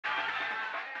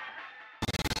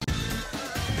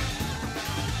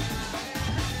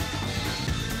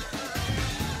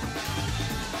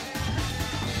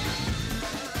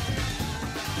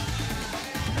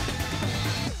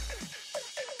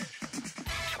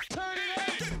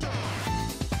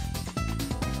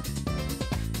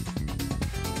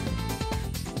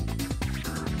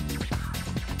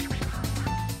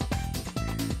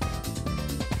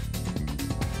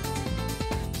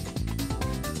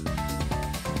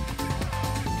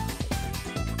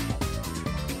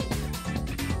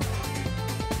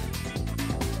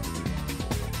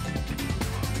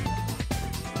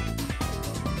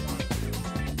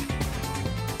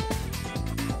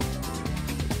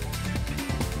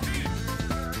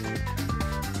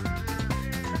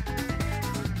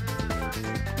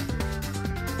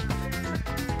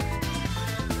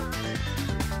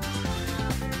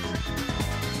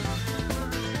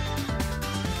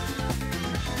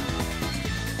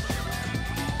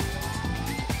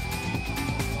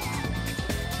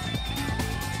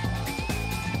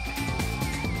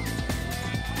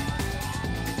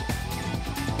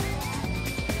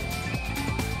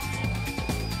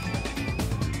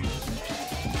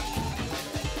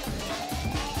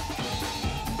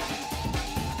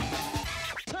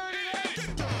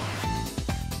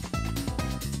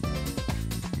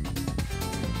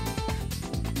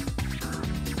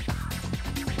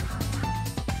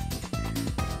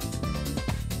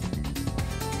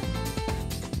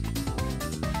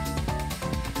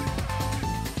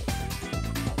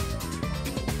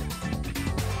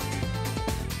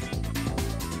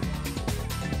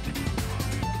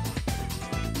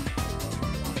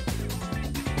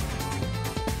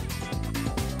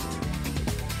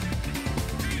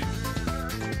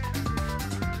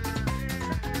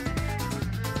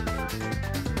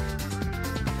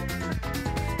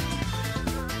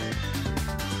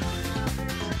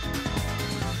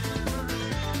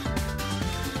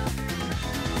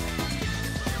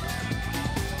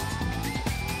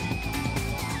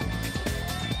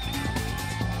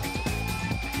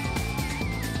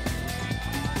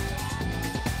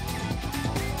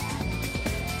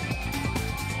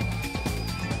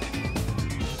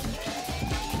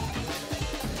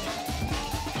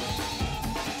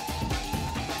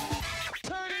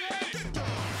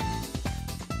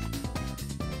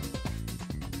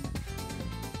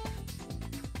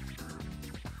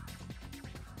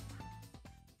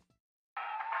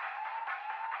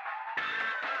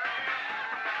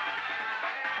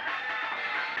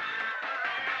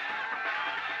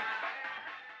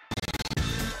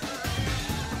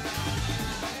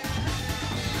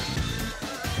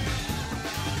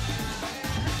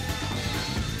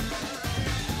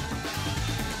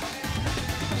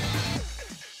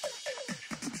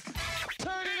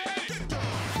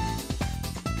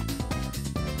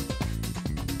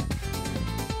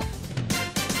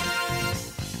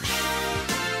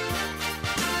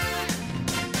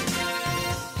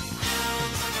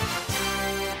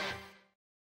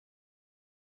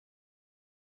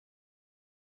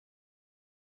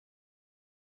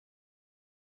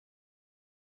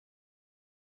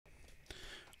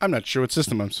I'm not sure what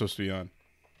system I'm supposed to be on.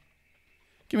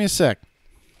 Give me a sec.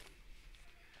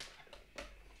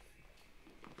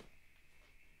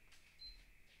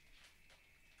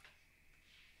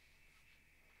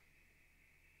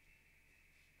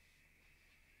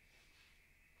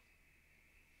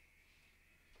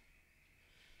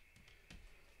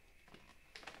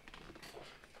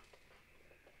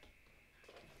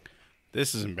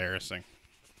 This is embarrassing.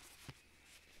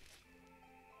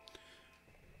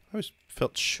 I always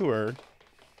felt sure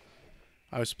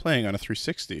I was playing on a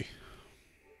 360.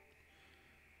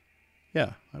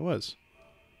 Yeah, I was.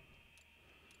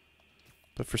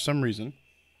 But for some reason,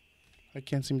 I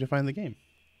can't seem to find the game.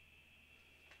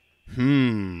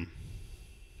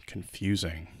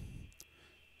 Confusing.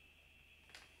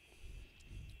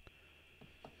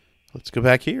 Let's go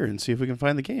back here and see if we can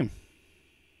find the game.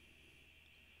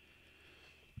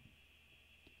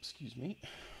 Excuse me.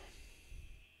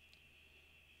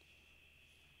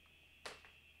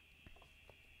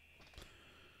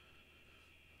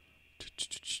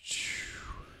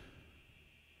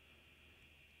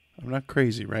 I'm not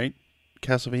crazy, right?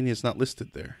 Castlevania is not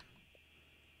listed there.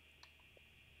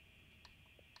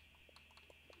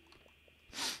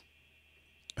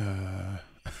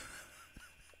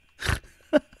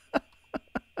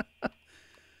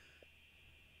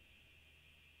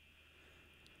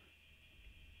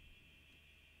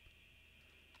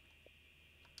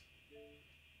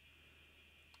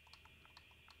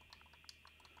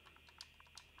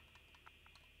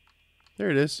 There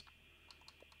it is.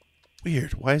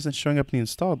 Weird. Why isn't it showing up in the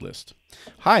installed list?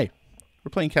 Hi.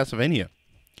 We're playing Castlevania.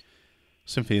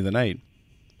 Symphony of the Night.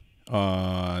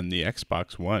 On the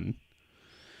Xbox One.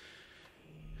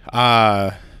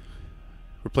 We're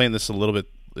playing this a little bit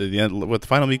at the end, with the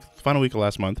final week of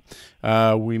last month.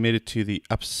 We made it to the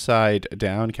Upside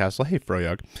Down Castle. Hey,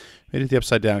 Froyog. Made it to the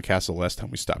Upside Down Castle last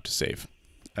time we stopped to save.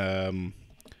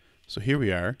 So here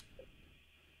we are.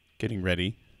 Getting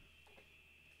ready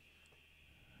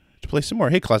to play some more.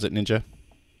 Hey, Closet Ninja.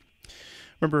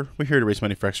 Remember, we're here to raise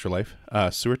money for Extra Life.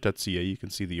 Seward.ca, you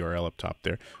can see the URL up top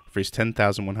there. We've raised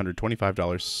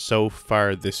 $10,125 so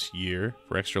far this year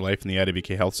for Extra Life in the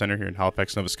IWK Health Center here in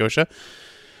Halifax, Nova Scotia.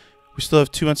 We still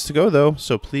have 2 months to go, though,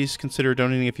 so please consider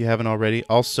donating if you haven't already.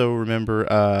 Also, remember,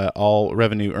 all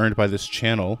revenue earned by this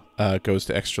channel goes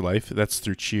to Extra Life. That's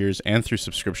through cheers and through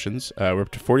subscriptions. We're up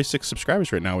to 46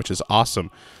 subscribers right now, which is awesome.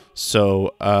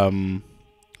 So,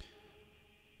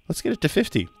 let's get it to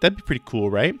 50. That'd be pretty cool,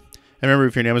 right? And remember,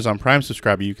 if you're an Amazon Prime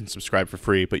subscriber, you can subscribe for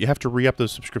free, but you have to re-up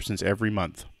those subscriptions every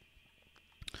month.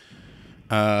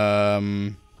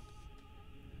 Let's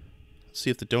see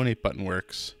if the donate button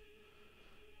works.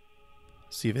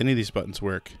 See if any of these buttons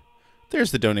work.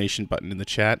 There's the donation button in the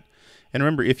chat. And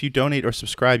remember, if you donate or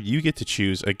subscribe, you get to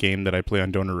choose a game that I play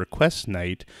on Donor Request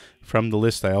Night from the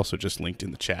list I also just linked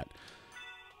in the chat.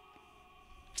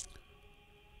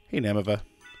 Hey, Namava.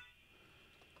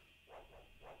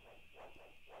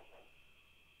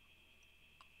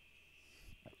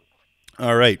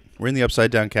 All right, we're in the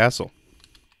Upside Down Castle.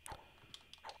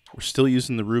 We're still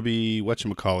using the Ruby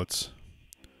whatchamacallits.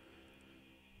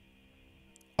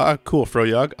 Cool,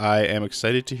 Froyog. I am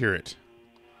excited to hear it.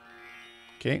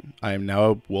 Okay, I am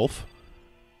now a wolf.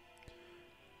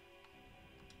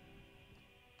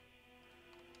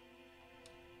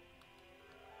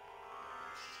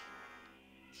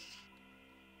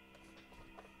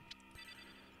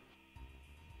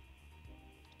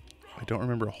 I don't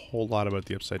remember a whole lot about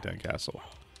the Upside Down Castle.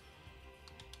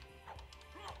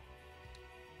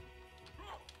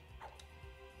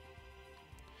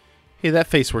 Hey, that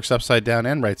face works upside down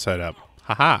and right side up.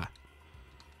 Haha.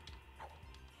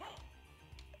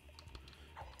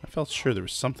 I felt sure there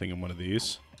was something in one of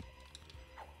these.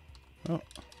 Oh.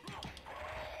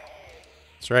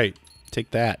 That's right. Take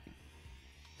that.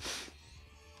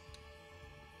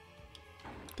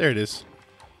 There it is.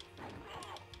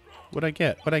 What'd I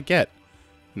get? What'd I get?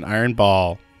 An iron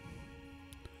ball.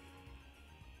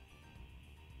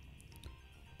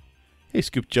 Hey,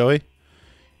 Scoop Joey.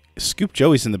 Scoop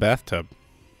Joey's in the bathtub.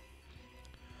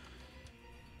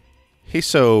 Hey,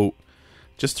 so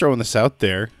just throwing this out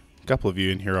there. A couple of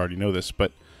you in here already know this,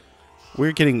 but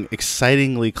we're getting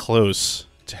excitingly close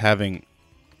to having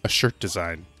a shirt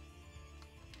design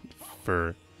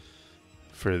for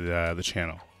the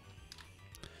channel.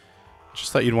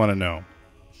 Just thought you'd want to know.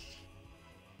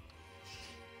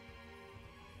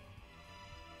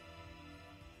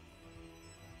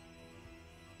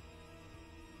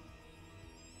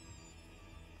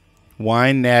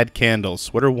 Wine Nad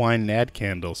candles. What are wine Nad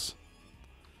candles?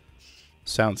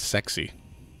 Sounds sexy.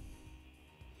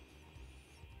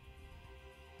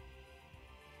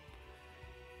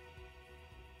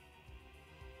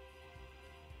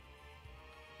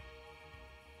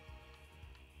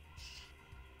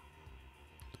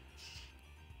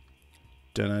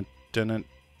 Dun dun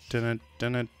dun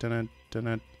dun dun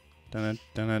dun dun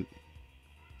dun.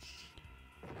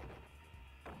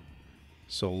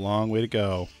 So long way to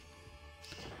go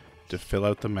to fill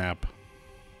out the map.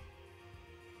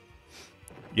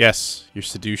 Yes, your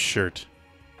seduced shirt.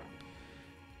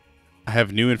 I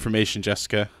have new information,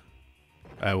 Jessica.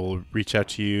 I will reach out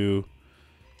to you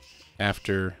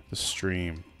after the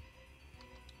stream.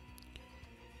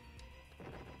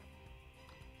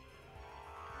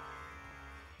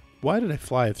 Why did I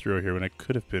fly through here when I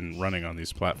could have been running on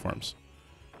these platforms?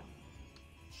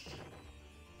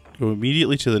 Go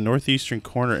immediately to the northeastern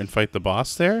corner and fight the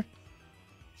boss there?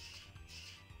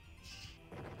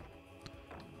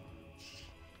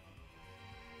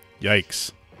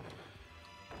 Yikes.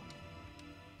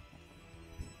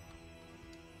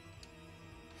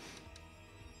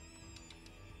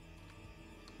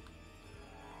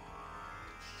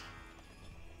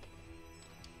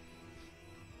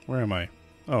 Where am I?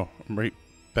 Oh, I'm right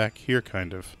back here,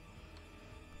 kind of.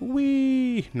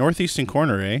 Whee! Northeastern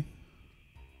corner, eh?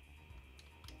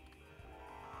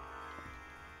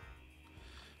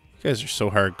 You guys are so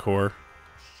hardcore.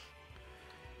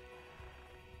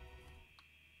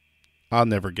 I'll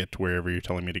never get to wherever you're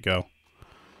telling me to go.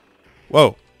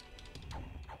 Whoa!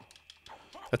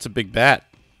 That's a big bat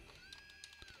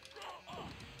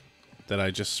that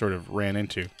I just sort of ran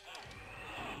into.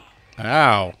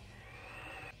 Ow!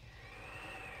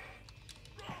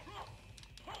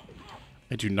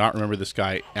 I do not remember this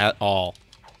guy at all.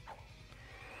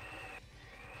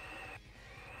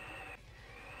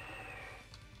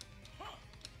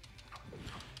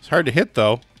 It's hard to hit,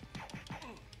 though.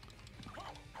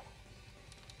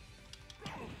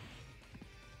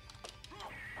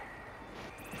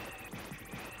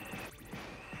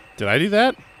 Did I do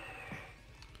that?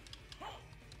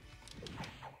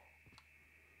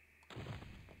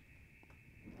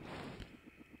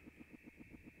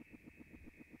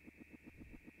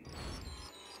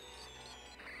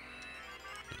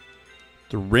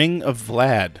 The Ring of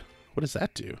Vlad. What does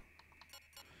that do?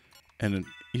 And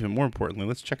even more importantly,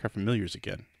 let's check our familiars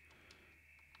again.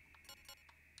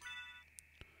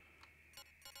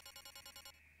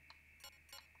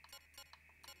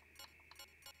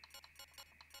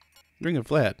 Ring of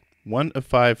Vlad. 1 of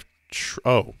 5.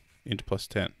 Oh, into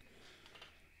 +10.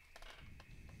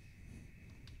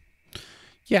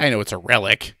 Yeah, I know it's a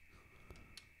relic.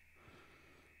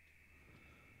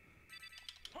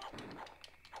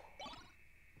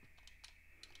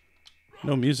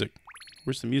 No music.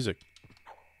 Where's the music?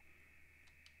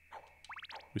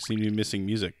 We seem to be missing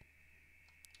music.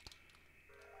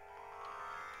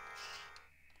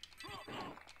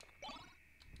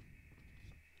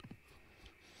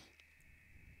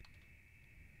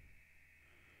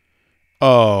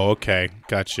 Oh, okay.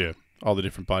 Gotcha. All the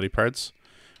different body parts.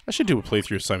 I should do a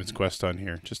playthrough of Simon's Quest on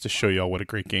here, just to show you all what a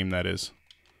great game that is.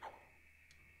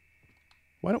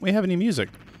 Why don't we have any music?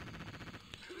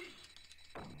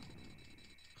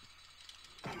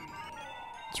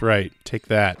 That's right. Take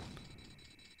that.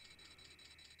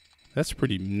 That's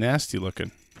pretty nasty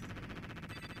looking.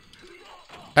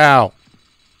 Ow.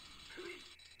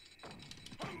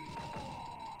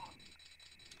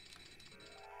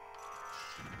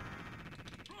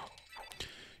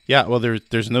 Yeah, well,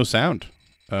 there's no sound.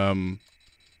 I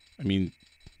mean,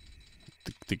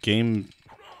 the game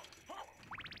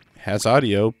has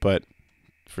audio, but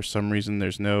for some reason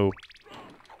there's no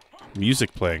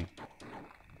music playing.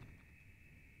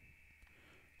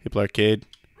 Hipple Arcade.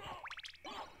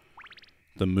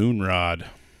 The Moon Rod.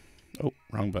 Oh,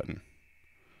 wrong button.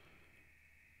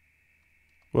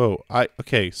 Whoa,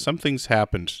 okay, something's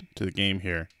happened to the game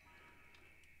here.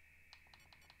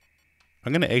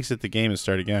 I'm going to exit the game and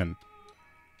start again.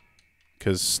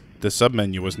 Because the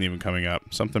submenu wasn't even coming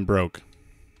up. Something broke.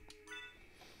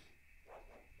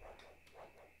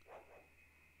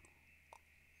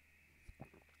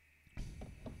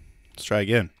 Let's try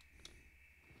again.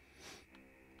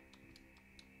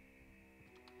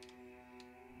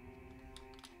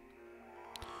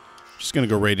 Just going to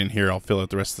go right in here. I'll fill out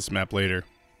the rest of this map later.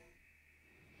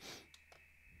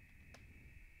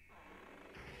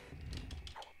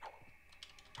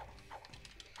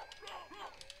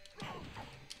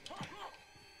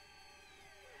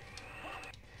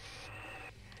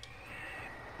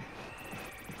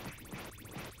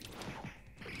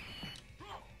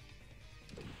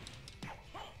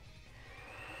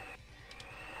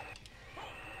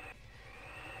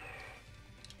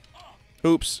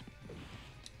 Oops.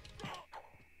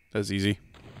 That was easy.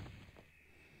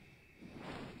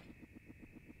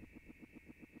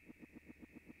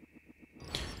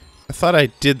 I thought I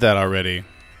did that already.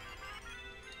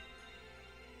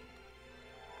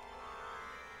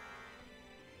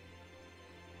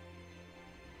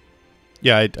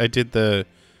 Yeah, I did the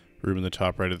room in the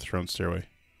top right of the throne stairway.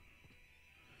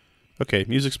 Okay,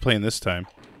 music's playing this time.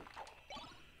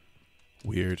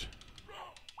 Weird.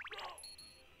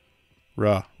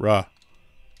 Rah, rah.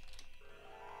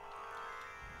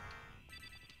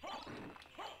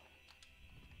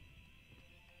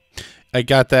 I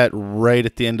got that right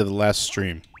at the end of the last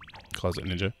stream. Closet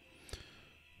Ninja.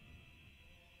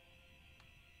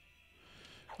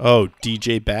 Oh,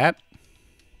 DJ Bat?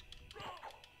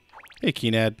 Hey,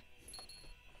 Keenad.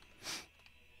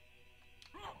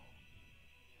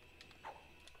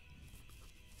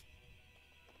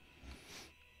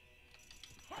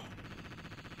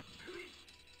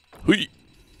 Hui.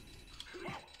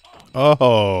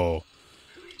 Oh.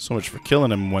 So much for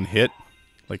killing him in one hit.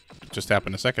 Like just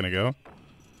happened a second ago.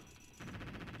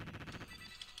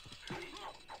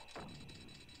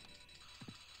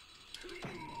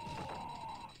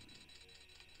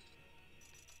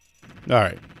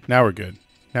 Alright. Now we're good.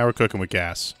 Now we're cooking with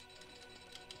gas.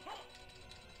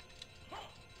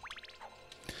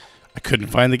 I couldn't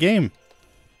find the game.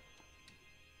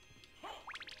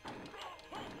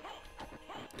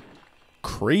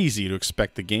 Crazy to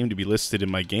expect the game to be listed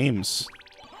in my games.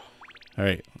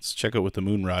 Alright, let's check out what the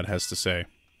Moonrod has to say.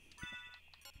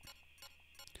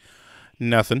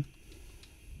 Nothing.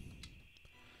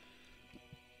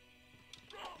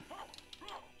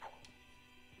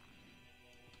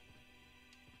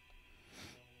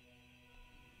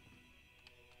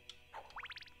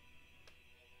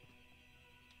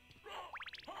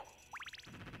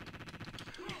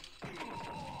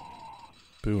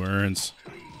 Boo earns.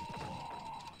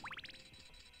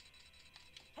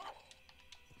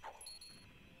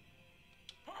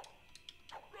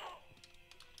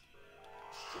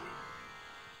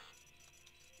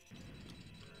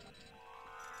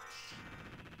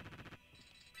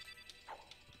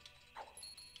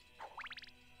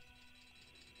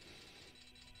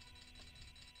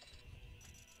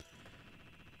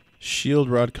 Shield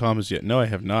Rod comms yet? No, I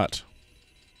have not.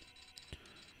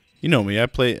 You know me. I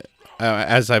play,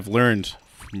 as I've learned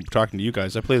from talking to you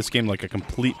guys, I play this game like a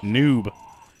complete noob,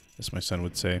 as my son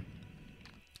would say.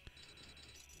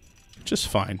 Just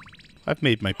fine. I've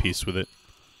made my peace with it.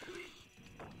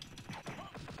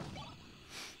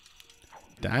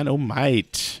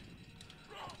 Dynamite.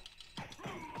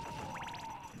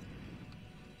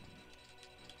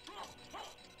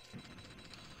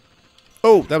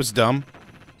 Oh, that was dumb.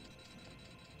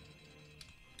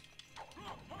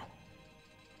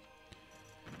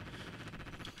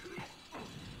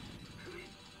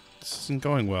 This isn't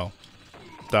going well.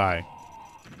 Die.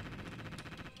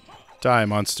 Die,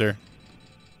 monster.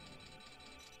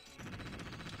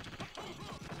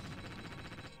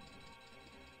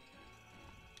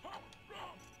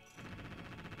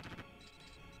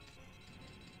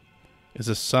 Is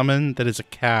a summon that is a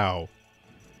cow.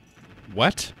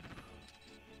 What?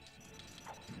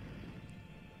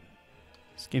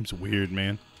 This game's weird,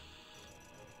 man.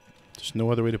 There's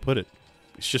no other way to put it.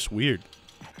 It's just weird.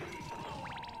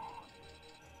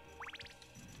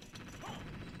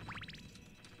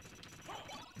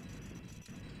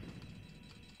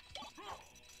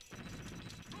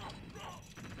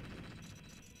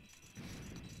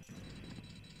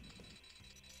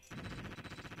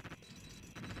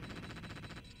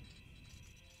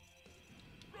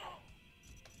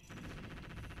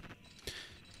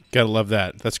 Gotta love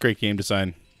that. That's great game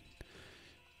design.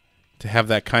 To have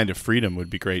that kind of freedom would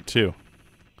be great, too.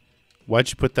 Why'd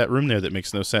you put that room there that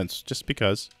makes no sense? Just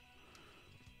because.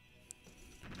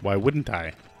 Why wouldn't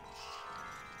I?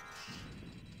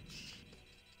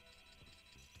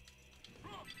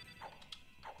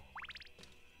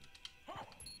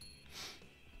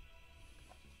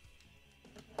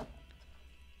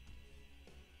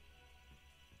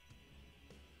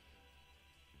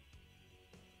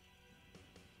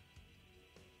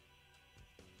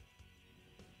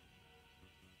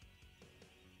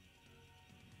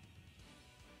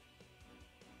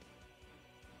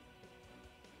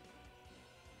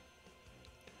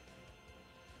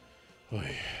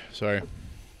 Oy, sorry.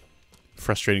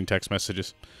 Frustrating text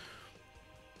messages.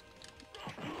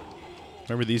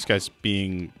 Remember these guys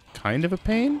being kind of a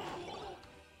pain?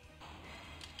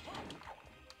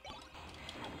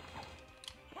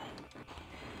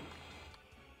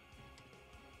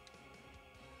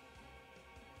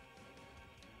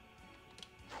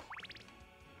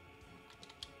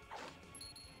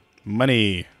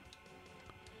 Money.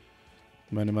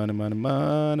 Money, money, money,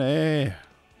 money.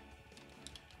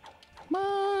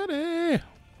 Money.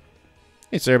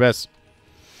 Hey, Cerebus.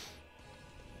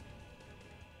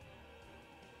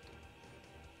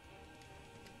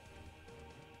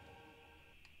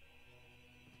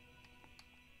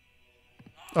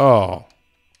 Oh.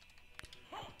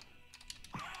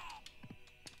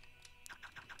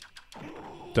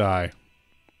 Die.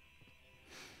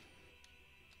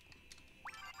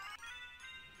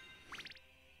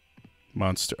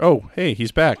 Monster. Oh, hey,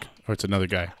 he's back. Oh, it's another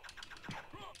guy.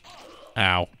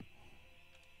 Ow.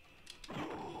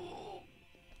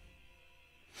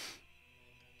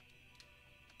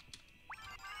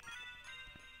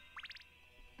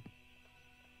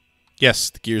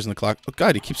 Yes, the gears in the clock. Oh,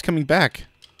 God, he keeps coming back.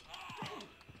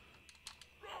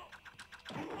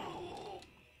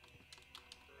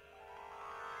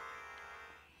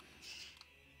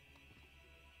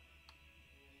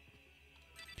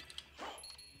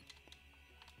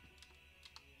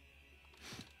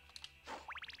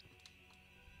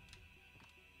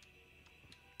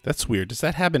 That's weird. Does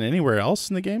that happen anywhere else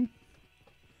in the game?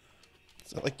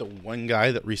 Is that like the one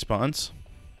guy that respawns?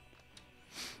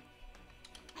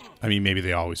 I mean, maybe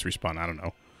they always respawn. I don't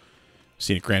know. I've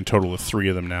seen a grand total of 3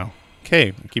 of them now.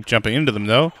 Okay, I keep jumping into them,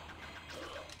 though.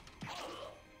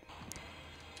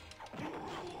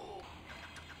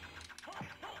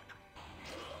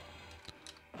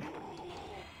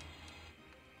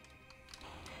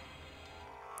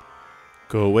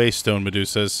 Go away, stone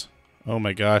Medusas. Oh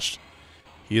my gosh.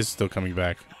 He is still coming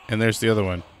back. And there's the other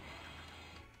one.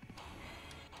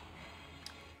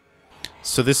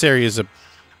 So this area is a...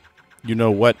 You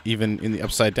know what, even in the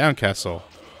Upside Down Castle.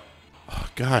 Oh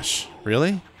gosh,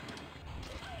 really?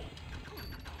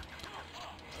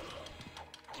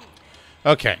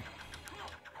 Okay.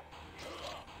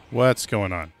 What's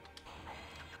going on?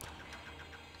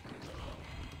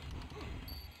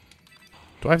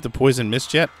 Do I have the poison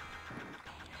mist yet?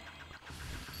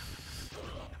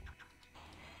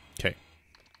 Okay.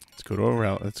 Let's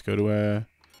go to a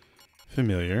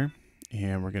familiar.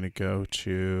 And we're gonna go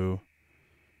to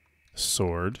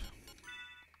sword.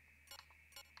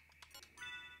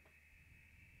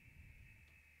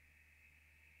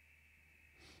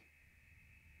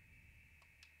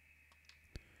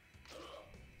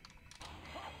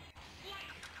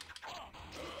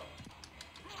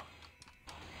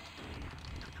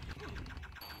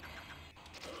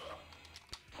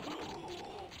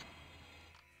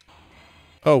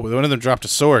 Oh, one of them dropped a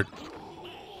sword.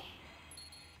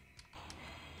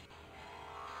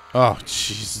 Oh,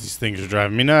 jeez, these things are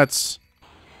driving me nuts.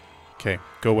 Okay,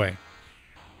 go away.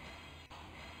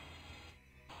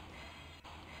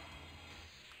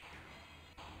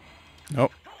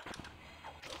 Nope.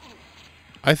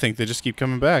 I think they just keep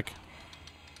coming back.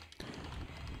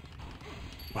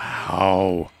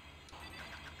 Wow.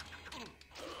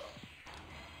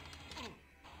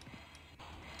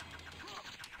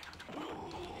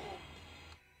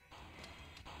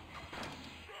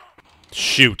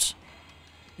 Shoot.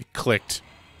 It clicked.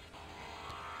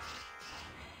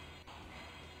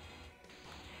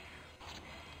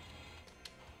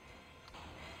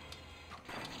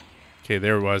 Okay,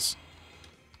 there it was.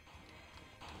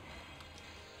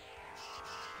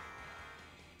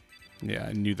 Yeah,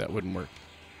 I knew that wouldn't work.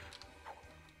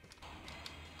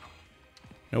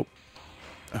 Nope.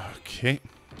 Okay.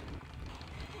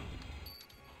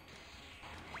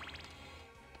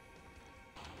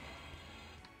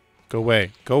 Go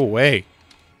away. Go away.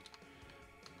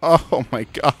 Oh my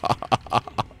god.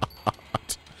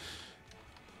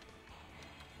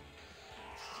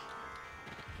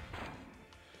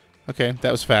 Okay,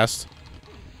 that was fast.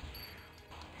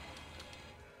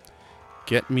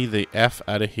 Get me the F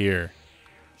out of here.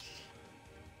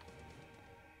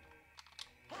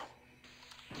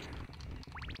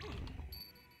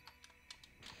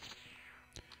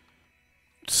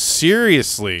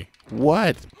 Seriously?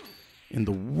 What in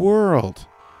the world?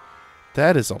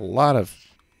 That is a lot of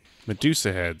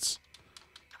Medusa heads.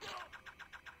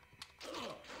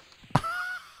 Oh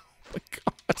my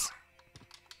god.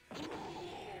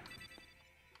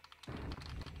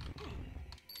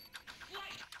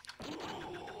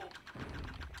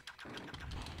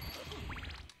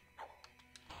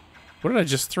 What did I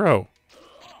just throw?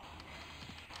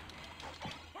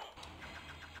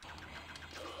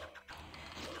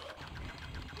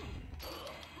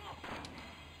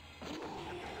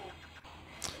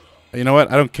 You know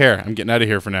what? I don't care. I'm getting out of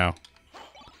here for now.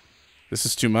 This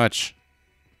is too much.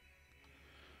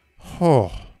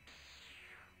 Oh.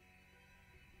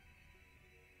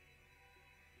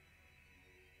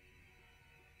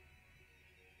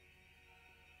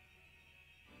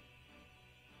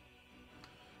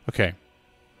 Okay.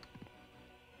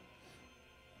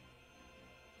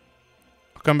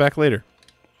 I'll come back later.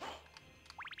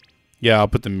 Yeah, I'll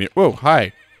put the mirror. Whoa,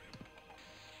 hi.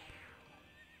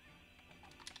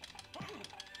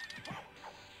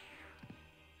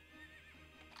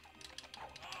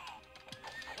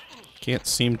 can't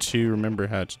seem to remember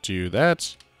how to do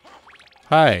that.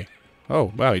 Hi.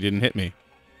 Oh, wow, he didn't hit me.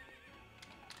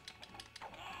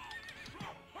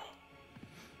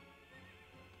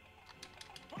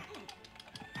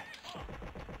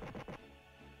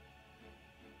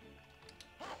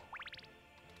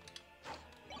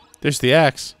 There's the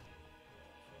axe.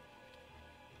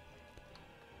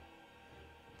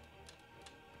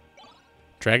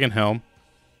 Dragon helm.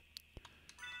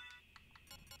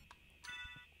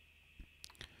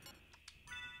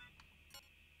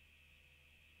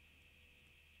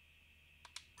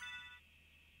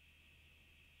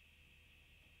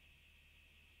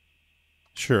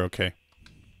 Sure, okay.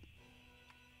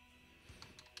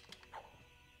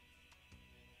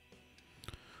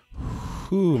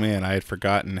 Whew, man, I had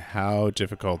forgotten how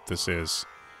difficult this is.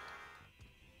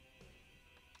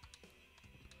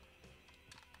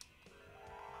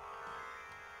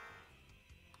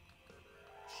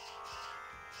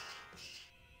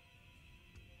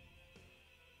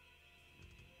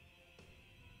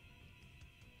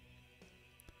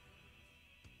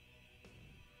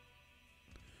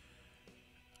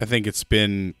 I think it's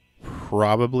been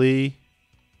probably,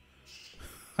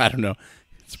 I don't know,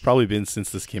 it's probably been since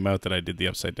this came out that I did the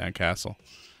Upside Down Castle.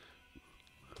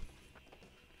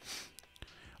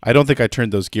 I don't think I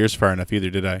turned those gears far enough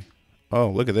either, did I? Oh,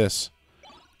 look at this.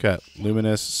 Got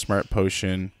Luminous, Smart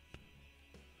Potion,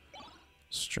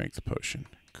 Strength Potion,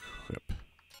 Equip.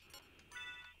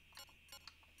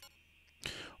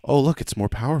 Oh, look, it's more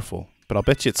powerful. But I'll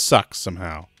bet you it sucks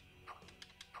somehow.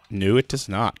 No, it does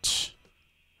not.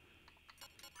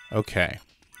 Okay.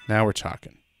 Now we're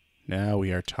talking. Now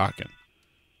we are talking.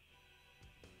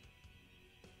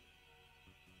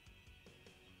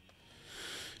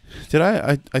 Did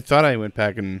I thought I went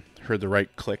back and heard the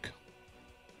right click.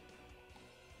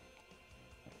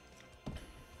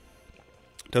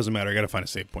 Doesn't matter. I gotta find a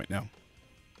save point now.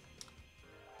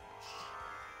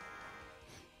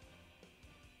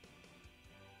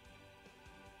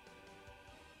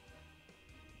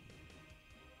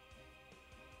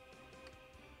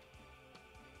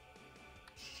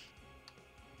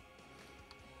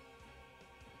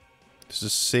 There's a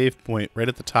save point right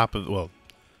at the top of, well,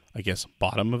 I guess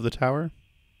bottom of the tower.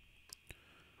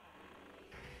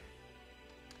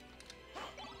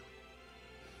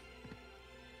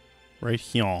 Right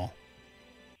here.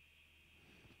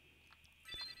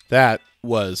 That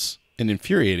was an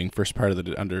infuriating first part of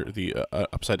the under the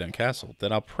Upside Down Castle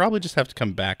that I'll probably just have to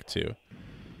come back to.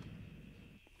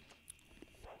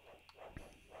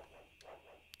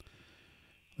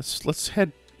 Let's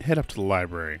head up to the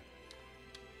library.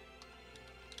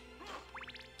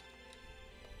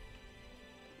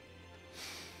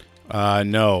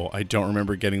 No, I don't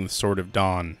remember getting the Sword of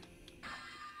Dawn.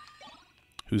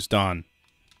 Who's Dawn?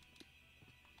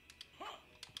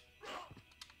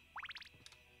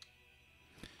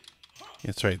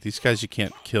 That's right. These guys you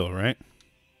can't kill, right?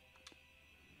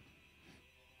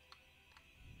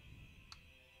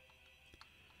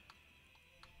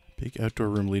 Big outdoor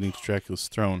room leading to Dracula's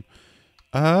throne.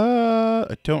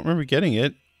 I don't remember getting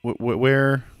it.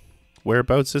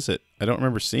 Whereabouts is it? I don't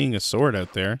remember seeing a sword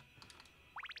out there.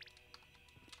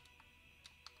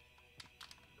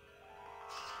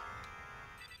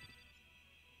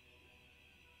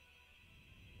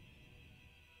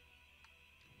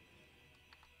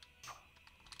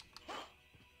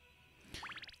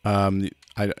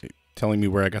 Telling me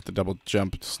where I got the double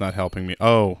jump, it's not helping me.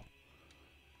 Oh.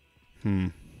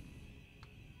 I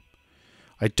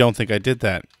don't think I did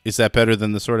that. Is that better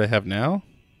than the sword I have now?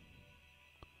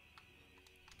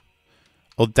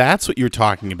 Oh, that's what you're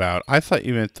talking about. I thought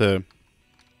you meant the...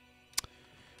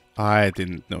 I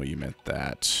didn't know you meant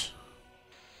that.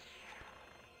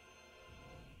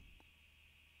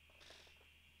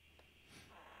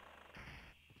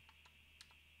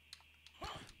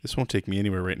 This won't take me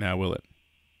anywhere right now, will it?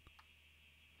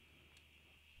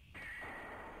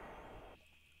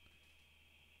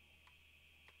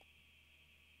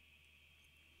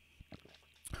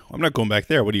 I'm not going back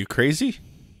there. What are you, crazy?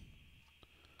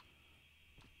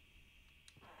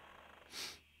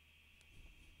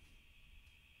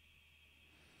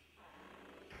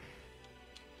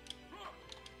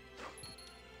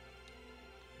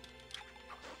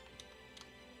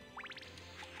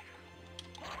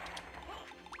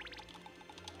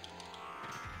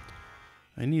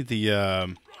 I need the,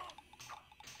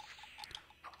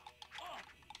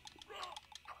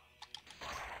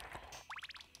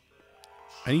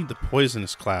 I need the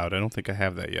Poisonous Cloud. I don't think I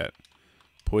have that yet.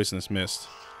 Poisonous Mist.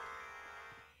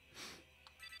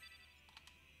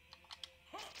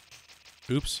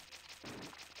 Oops.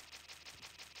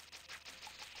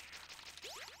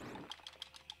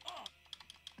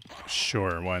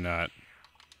 Sure, why not?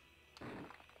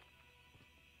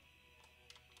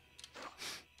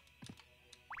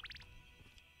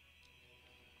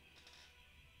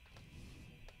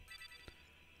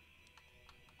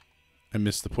 I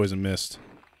missed the poison mist.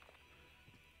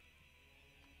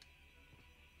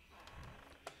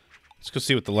 Let's go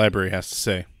see what the library has to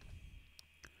say.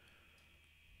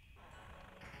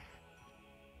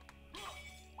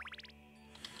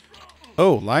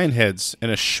 Oh, lion heads and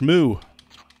a shmoo.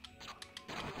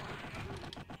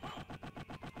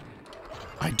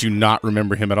 I do not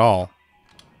remember him at all.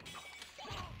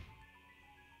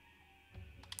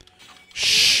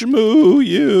 Shmoo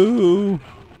you.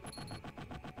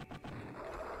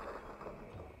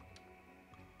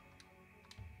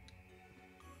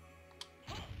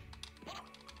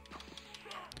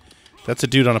 That's a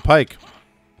dude on a pike.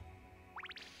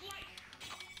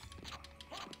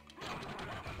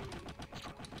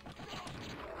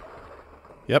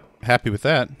 Yep, happy with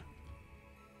that.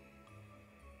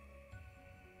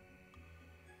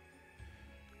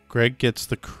 Greg gets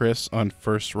the Chris on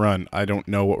first run. I don't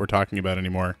know what we're talking about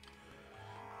anymore.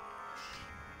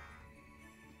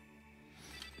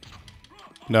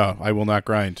 No, I will not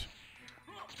grind.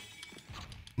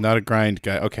 Not a grind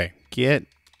guy. Okay, get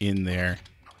in there.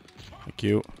 Thank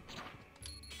you.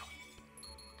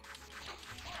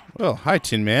 Well, hi,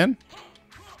 Tin Man.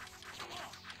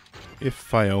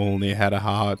 If I only had a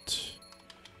heart.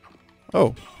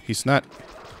 Oh, he's not.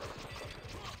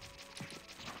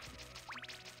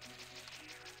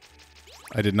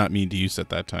 I did not mean to use it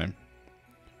that time.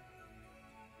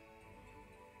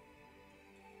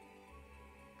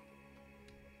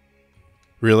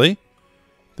 Really?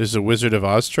 There's a Wizard of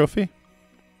Oz trophy?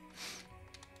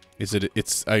 Is it?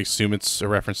 It's. I assume it's a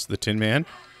reference to the Tin Man.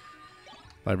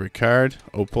 Library card.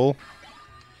 Opal.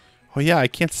 Oh yeah, I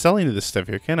can't sell any of this stuff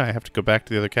here, can I? I have to go back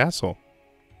to the other castle.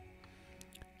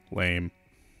 Lame.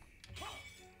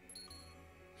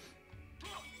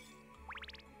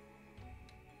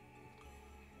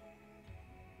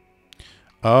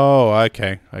 Oh,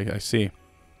 okay. I see.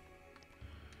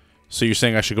 So you're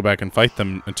saying I should go back and fight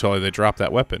them until they drop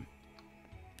that weapon?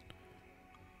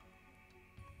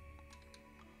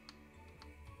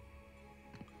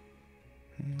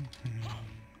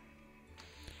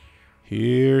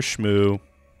 Here, Shmoo.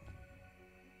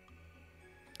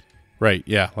 Right,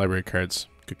 yeah, library cards.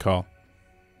 Good call.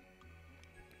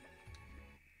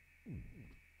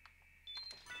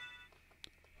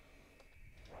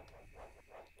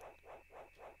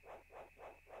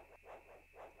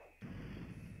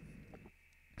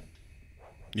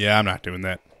 Yeah, I'm not doing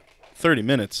that. 30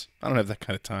 minutes. I don't have that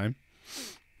kind of time.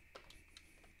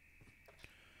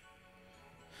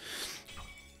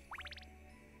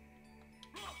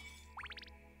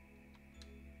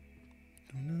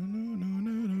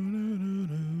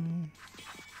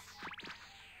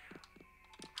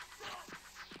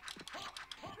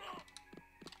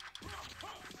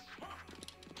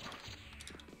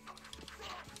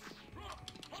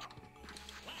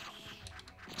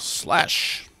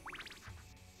 Slash.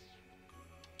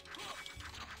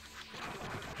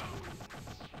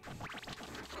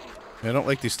 I don't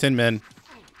like these tin men.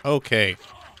 Okay.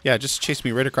 Yeah, just chase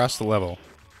me right across the level.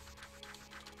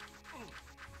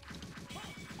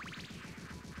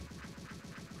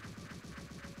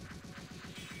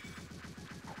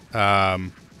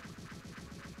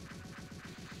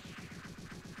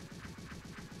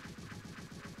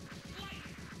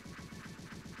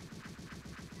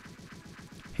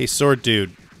 Hey, sword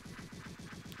dude.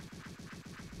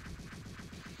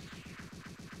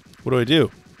 What do I do?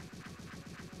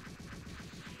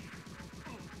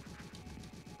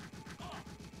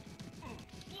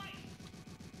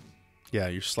 Yeah,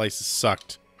 your slices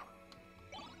sucked.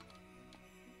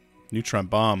 Neutron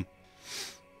bomb.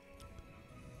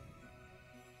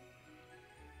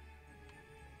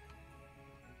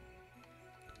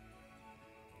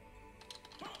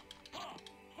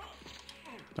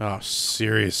 Oh,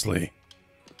 seriously.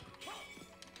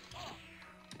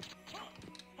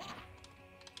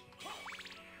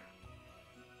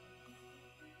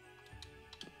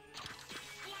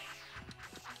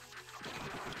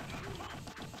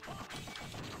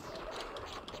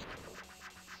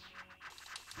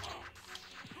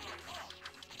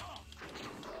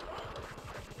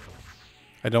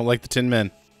 I don't like the Tin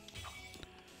Men.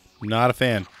 Not a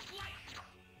fan.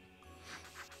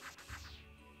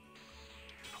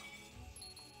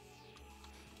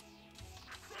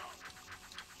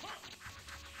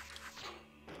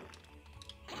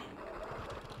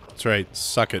 That's right.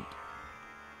 Suck it.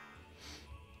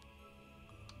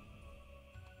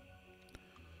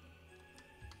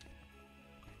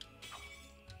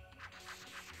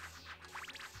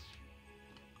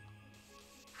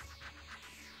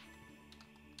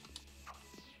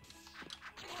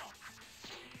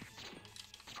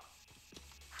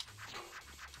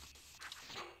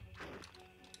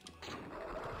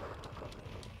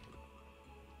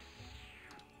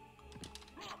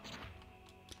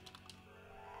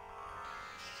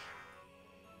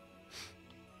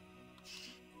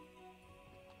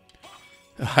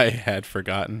 I had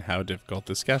forgotten how difficult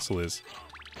this castle is.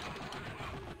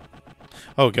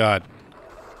 Oh god.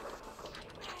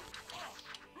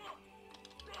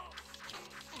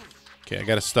 Okay, I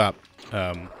gotta stop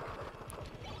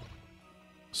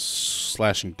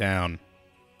slashing down.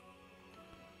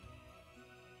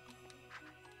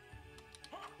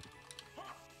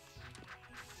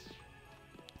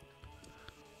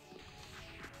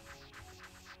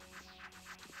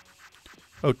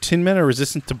 Oh, tin men are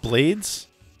resistant to blades?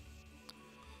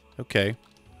 Okay.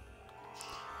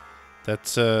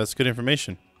 That's good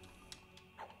information.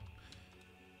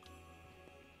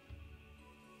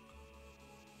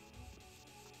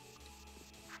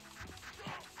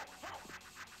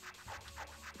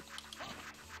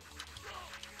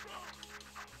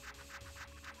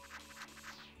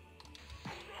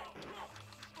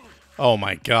 Oh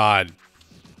my god.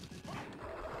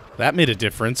 That made a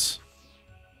difference.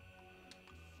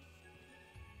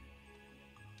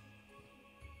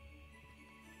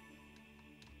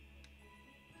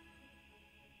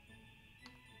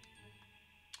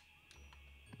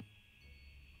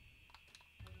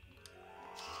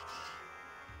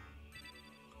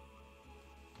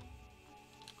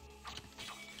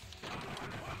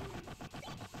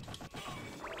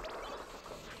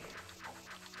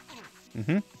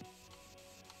 Mm-hmm.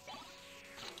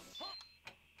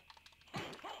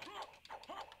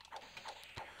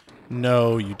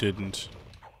 No, you didn't.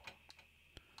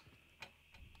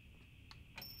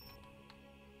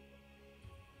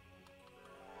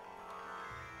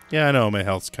 Yeah, I know my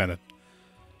health's kind of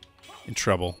in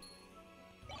trouble.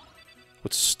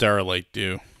 What's Starlight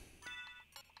do?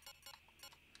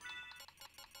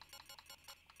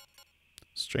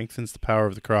 Strengthens the power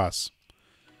of the cross.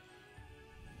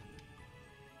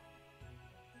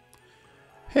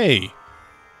 Hey!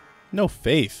 No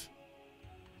faith.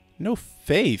 No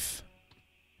faith.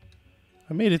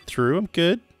 I made it through. I'm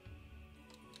good.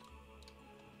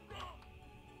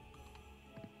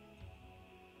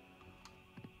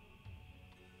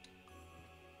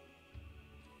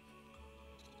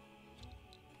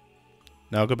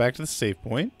 Now I'll go back to the save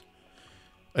point.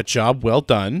 A job well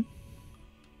done.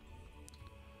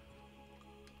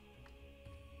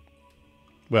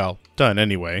 Well, done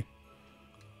anyway.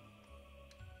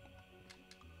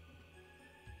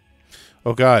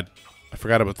 Oh god, I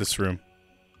forgot about this room.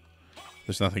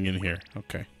 There's nothing in here.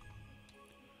 Okay.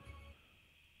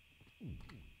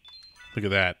 Look at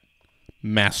that.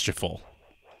 Masterful.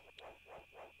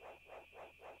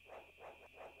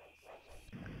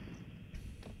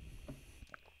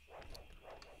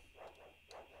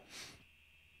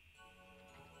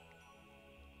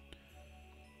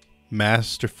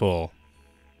 Masterful.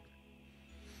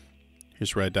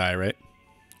 Here's where I die, right?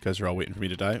 You guys are all waiting for me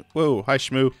to die. Whoa, hi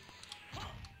Shmoo.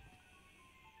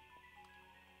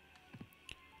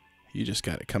 You just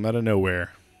gotta come out of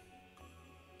nowhere.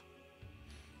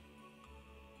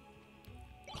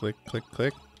 Click, click,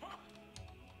 click.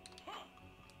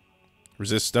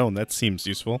 Resist stone, that seems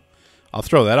useful. I'll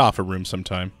throw that off a room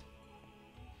sometime.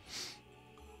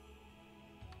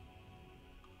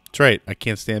 That's right, I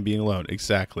can't stand being alone.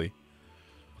 Exactly.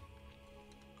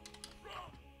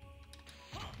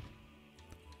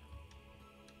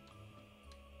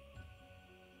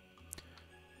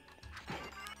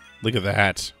 Look at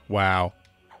that. Wow.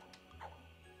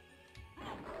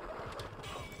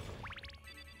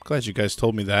 Glad you guys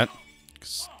told me that.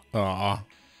 Aw.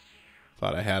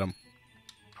 Thought I had him.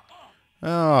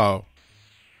 Oh.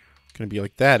 Gonna be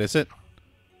like that, is it?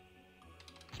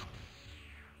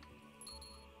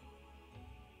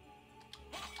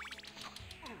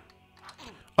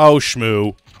 Oh,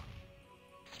 Shmoo.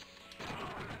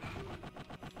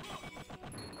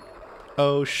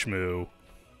 Oh, Shmoo.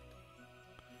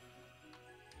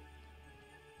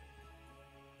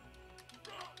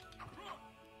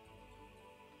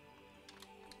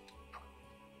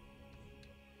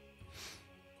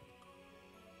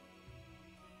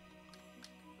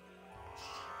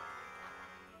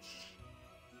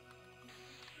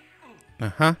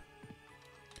 Uh-huh.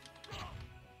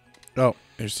 Oh,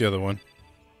 here's the other one.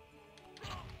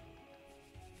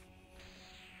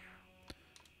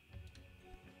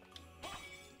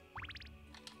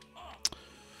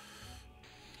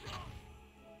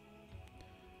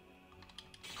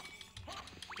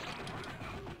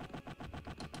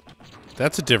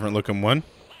 That's a different looking one.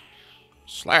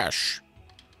 Slash.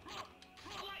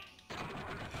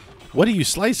 What are you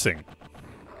slicing?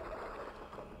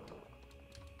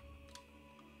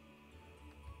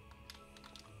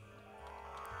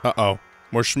 Uh-oh.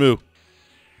 More Shmoo.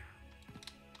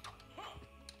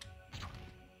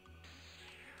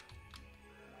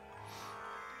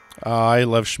 I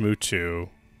love Shmoo too.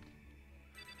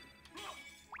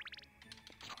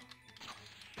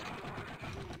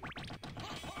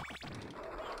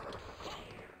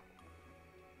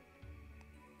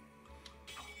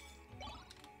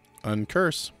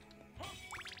 Uncurse.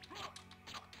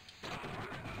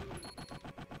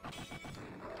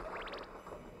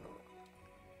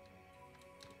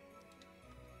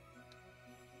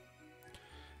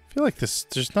 I feel like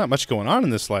there's not much going on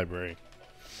in this library.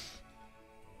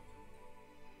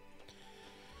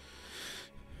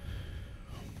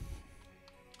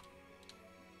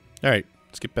 Alright,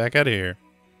 let's get back out of here.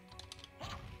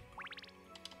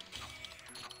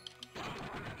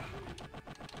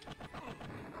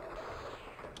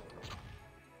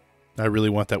 I really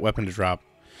want that weapon to drop.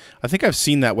 I think I've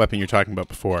seen that weapon you're talking about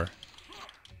before.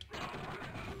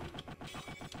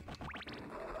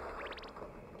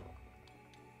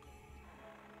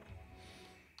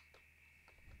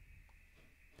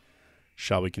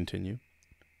 Shall we continue?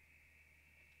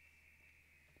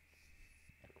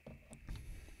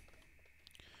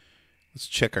 Let's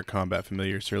check our combat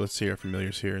familiars here. Let's see our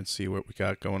familiars here and see what we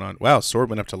got going on. Wow, sword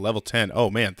went up to level 10.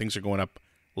 Oh man, things are going up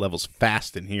levels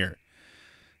fast in here.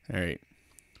 Alright,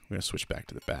 we're going to switch back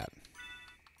to the bat.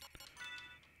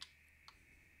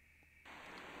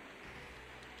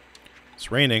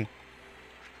 It's raining.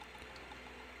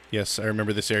 Yes, I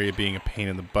remember this area being a pain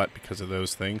in the butt because of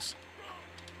those things.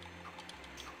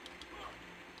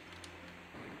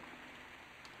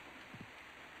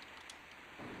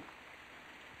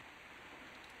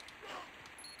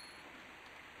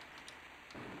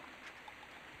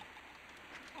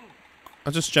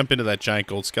 I'll just jump into that giant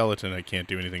gold skeleton I can't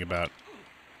do anything about.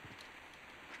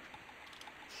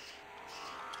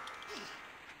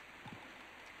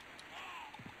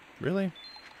 Really?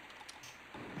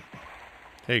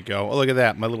 There you go. Oh, look at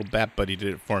that. My little bat buddy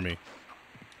did it for me.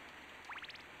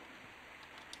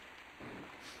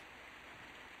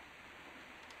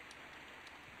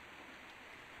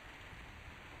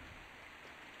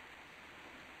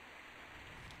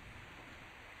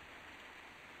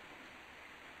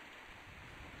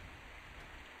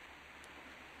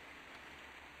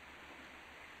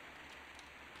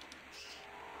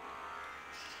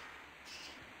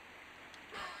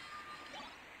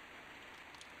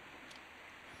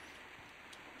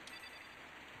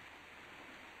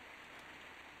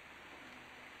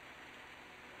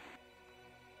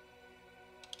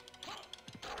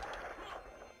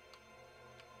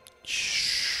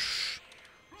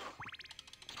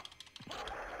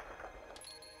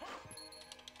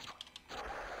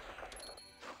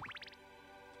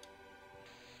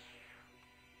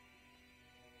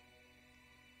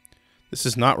 This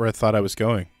is not where I thought I was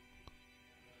going.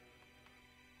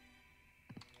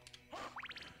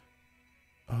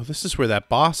 Oh, this is where that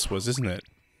boss was, isn't it?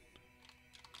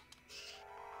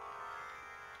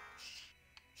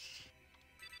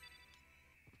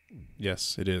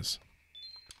 Yes, it is.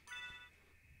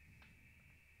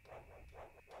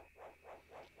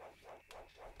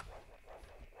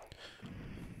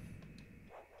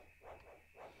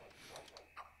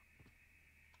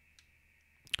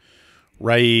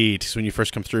 Right. So when you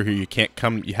first come through here, you can't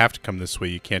come. You have to come this way.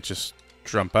 You can't just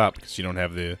jump up because you don't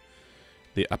have the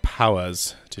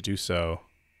powers to do so.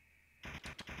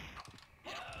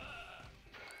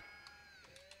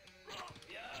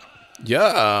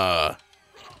 Yeah.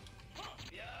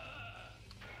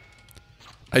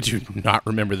 I do not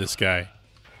remember this guy.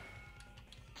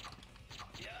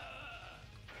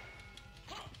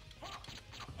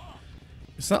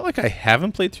 It's not like I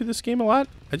haven't played through this game a lot.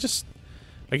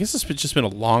 I guess it's just been a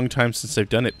long time since I've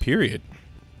done it, period.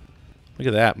 Look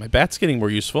at that. My bat's getting more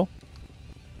useful.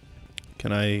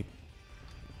 Can I...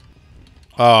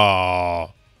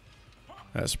 Oh.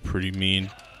 That's pretty mean.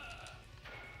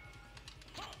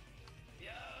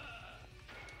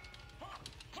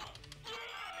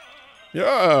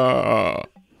 Yeah.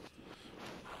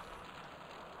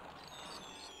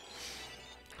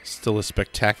 Still a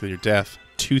spectacular death.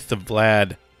 Tooth of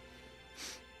Vlad.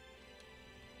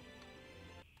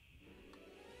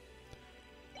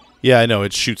 Yeah, I know.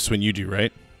 It shoots when you do,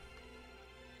 right?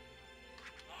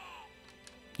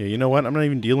 Yeah, you know what? I'm not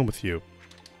even dealing with you.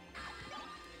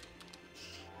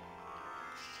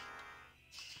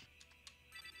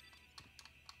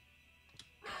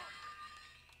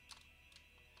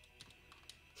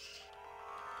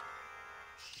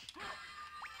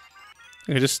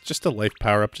 Okay, just a life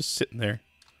power up, just sitting there.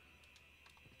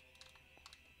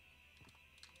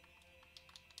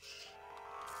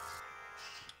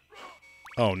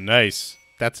 Oh, nice.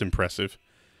 That's impressive.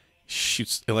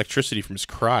 Shoots electricity from his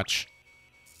crotch.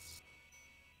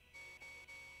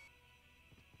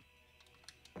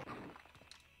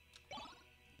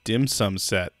 Dim sum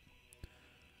set.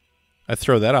 I'd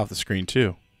throw that off the screen,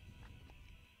 too.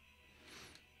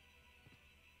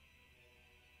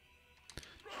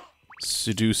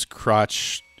 Seduce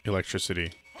crotch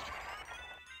electricity.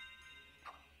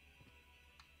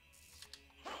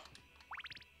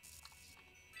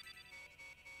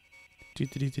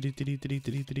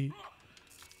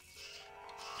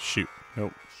 Shoot.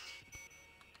 Nope.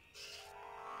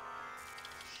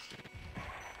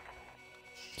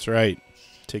 That's right.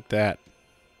 Take that.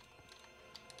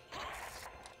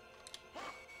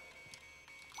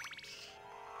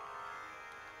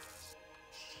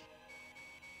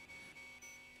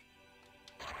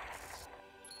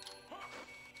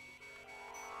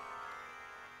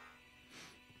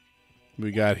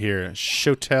 We got here a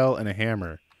shotel and a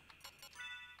hammer.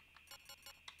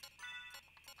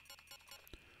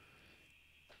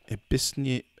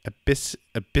 Abyssinian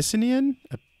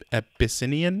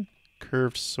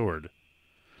curved sword.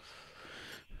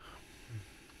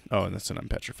 Oh, and that's an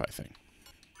unpetrify thing.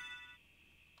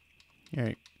 All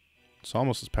right. It's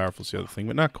almost as powerful as the other thing,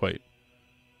 but not quite.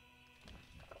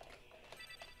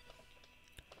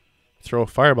 Throw a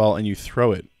fireball and you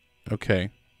throw it. Okay.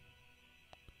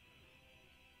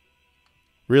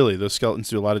 Really? Those skeletons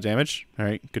do a lot of damage? All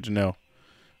right, good to know.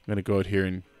 I'm going to go out here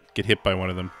and get hit by one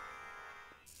of them.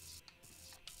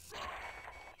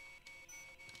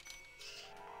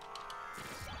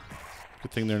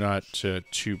 Good thing they're not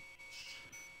too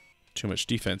much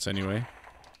defense anyway.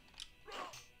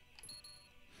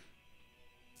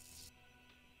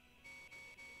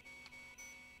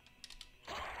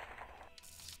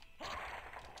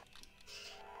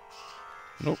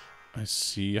 Nope. I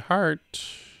see a heart.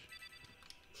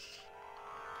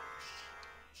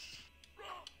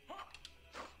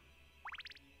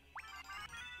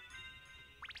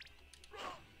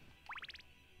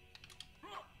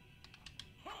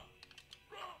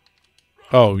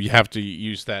 Oh, you have to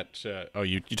use that. Oh,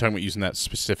 you're talking about using that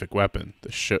specific weapon, the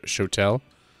shotel.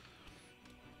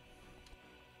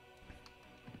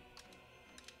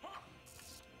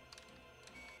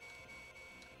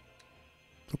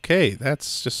 Okay,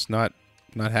 that's just not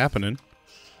happening.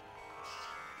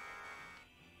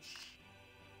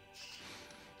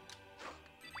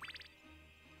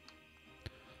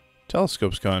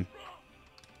 Telescope's gone.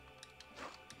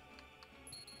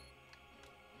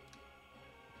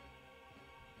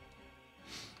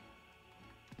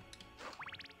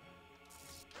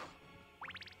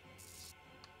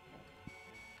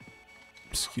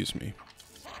 Excuse me.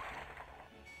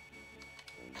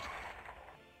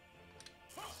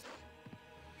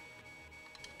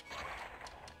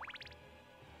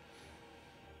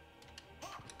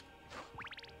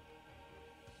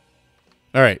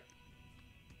 All right.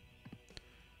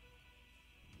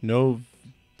 No,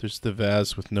 there's the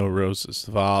vase with no roses.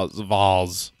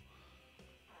 Vase.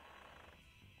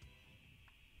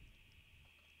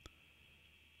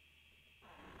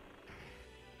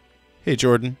 Hey,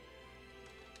 Jordan.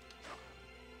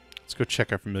 Let's go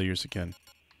check our familiars again.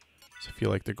 I feel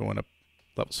like they're going up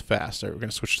levels fast. All right, we're going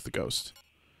to switch to the ghost.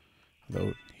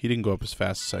 Although he didn't go up as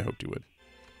fast as I hoped he would.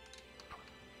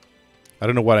 I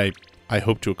don't know what I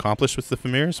hope to accomplish with the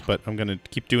familiars, but I'm going to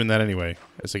keep doing that anyway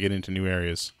as I get into new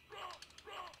areas.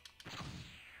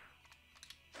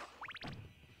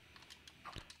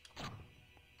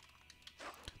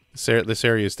 This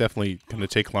area is definitely going to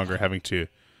take longer having to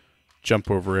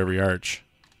jump over every arch.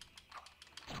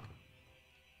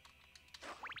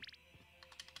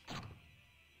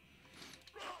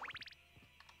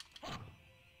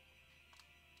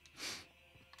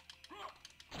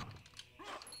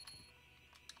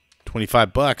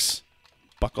 $25.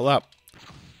 Buckle up.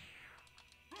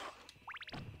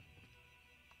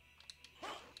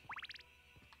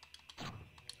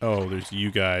 Oh, there's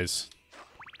you guys.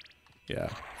 Yeah,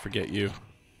 forget you.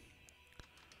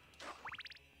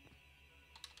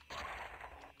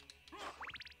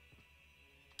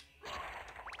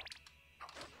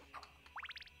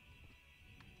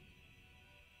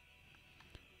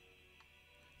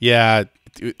 Yeah,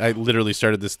 I literally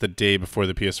started this the day before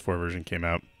the PS4 version came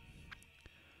out.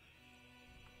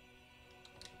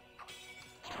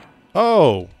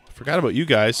 Oh, forgot about you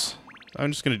guys.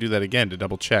 I'm just going to do that again to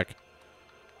double check.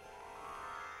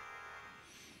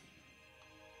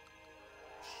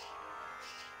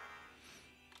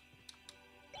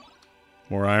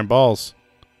 More iron balls.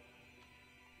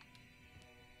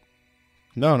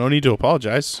 No need to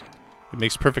apologize. It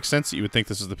makes perfect sense that you would think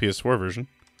this is the PS4 version.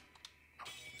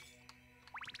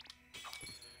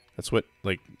 That's what,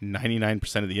 like,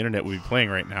 99% of the internet would be playing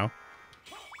right now.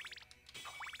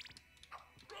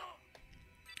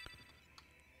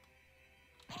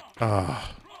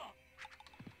 Ah.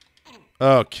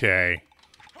 Okay.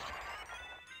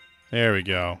 There we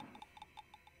go.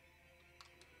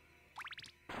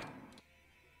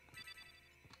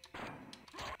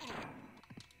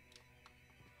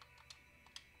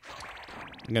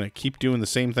 I'm going to keep doing the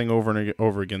same thing over and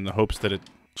over again in the hopes that it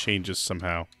changes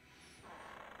somehow.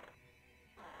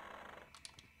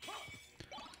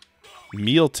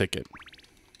 Meal ticket.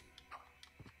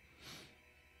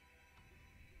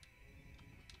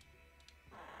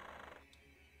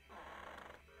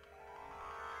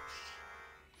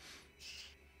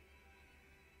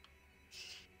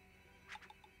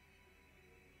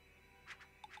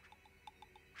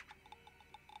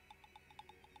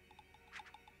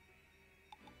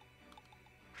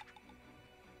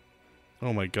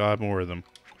 Oh my god, more of them.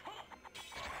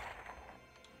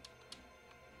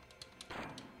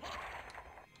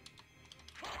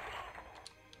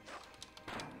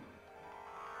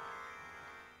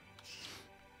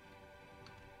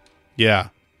 Yeah.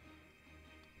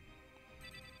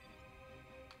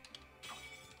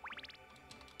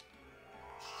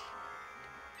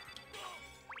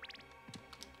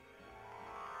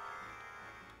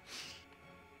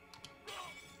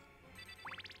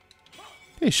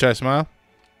 Hey, Shy Smile.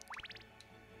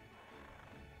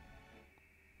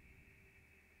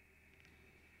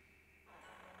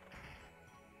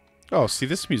 Oh, see,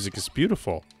 this music is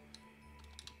beautiful.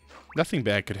 Nothing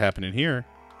bad could happen in here.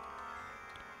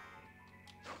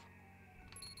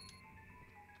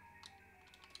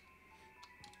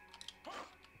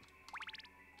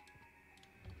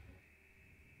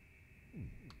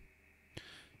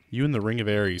 You in the Ring of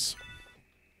Ares.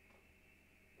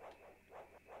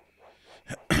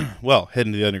 Well, head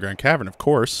into the underground cavern, of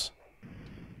course.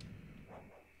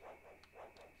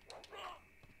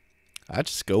 I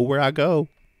just go where I go.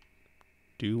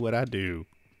 Do what I do.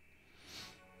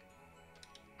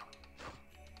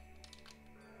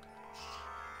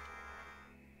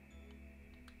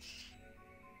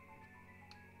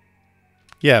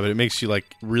 Yeah, but it makes you,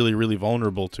 like, really, really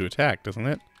vulnerable to attack, doesn't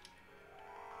it?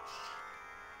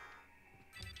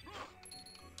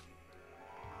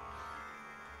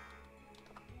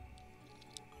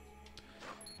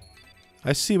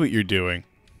 I see what you're doing.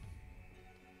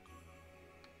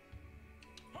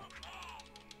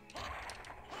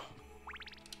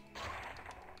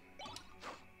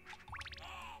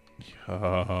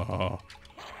 Oh,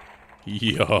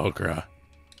 Yogra.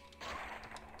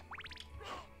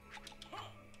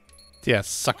 Yeah,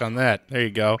 suck on that. There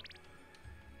you go.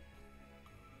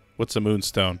 What's a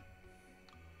moonstone?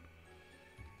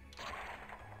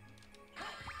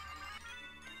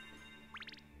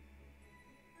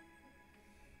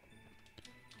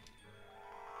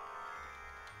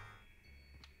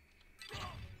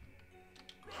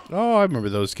 Oh, I remember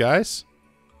those guys.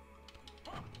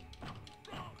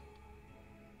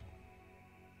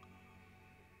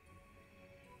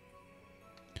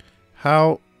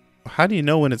 How do you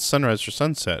know when it's sunrise or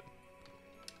sunset?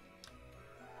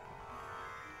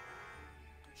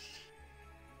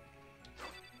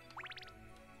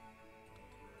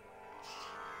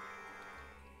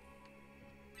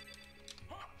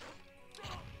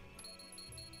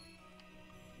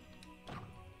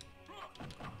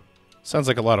 Sounds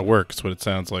like a lot of work, is what it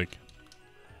sounds like.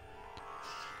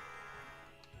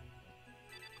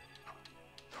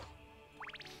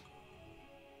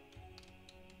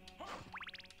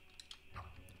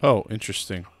 Oh,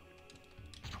 interesting.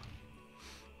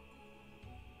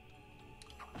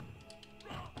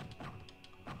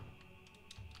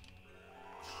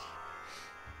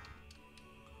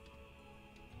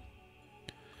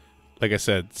 Like I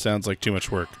said, sounds like too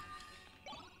much work.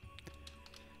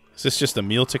 Is this just a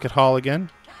meal ticket haul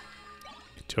again?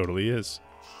 It totally is.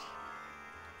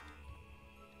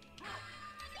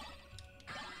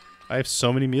 I have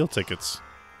so many meal tickets.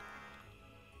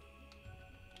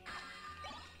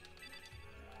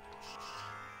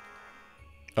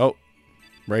 Oh,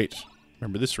 right.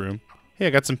 Remember this room. Hey, I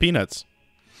got some peanuts.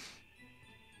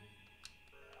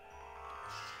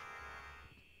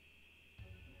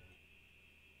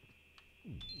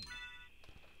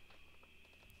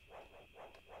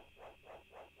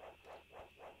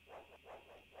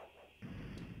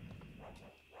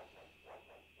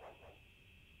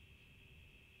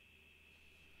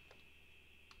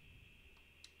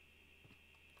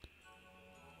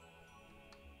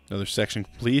 Another section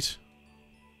complete.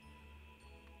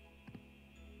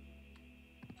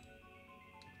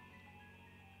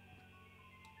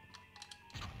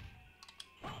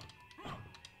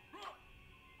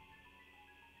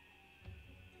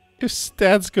 If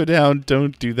stats go down,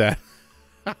 don't do that.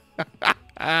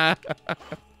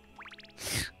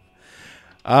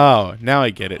 Oh, now I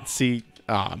get it. See,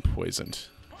 Ah, I'm poisoned.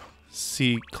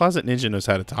 See, Closet Ninja knows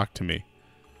how to talk to me.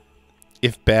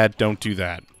 If bad, don't do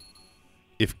that.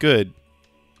 If good,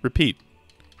 repeat.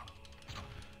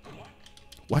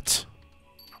 What?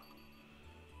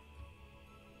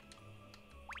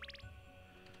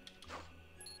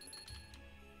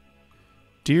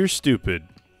 Dear stupid.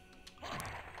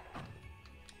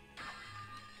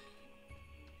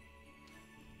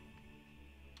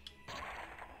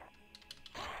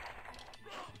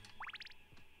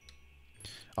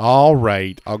 All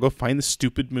right, I'll go find the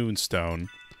stupid moonstone.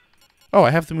 Oh, I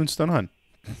have the moonstone on.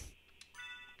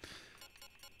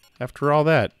 After all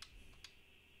that.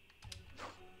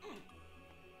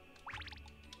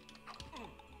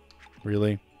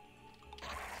 Really?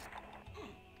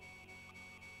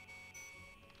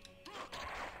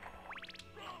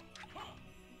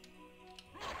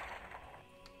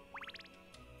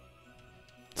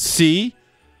 See?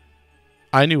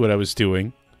 I knew what I was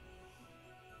doing.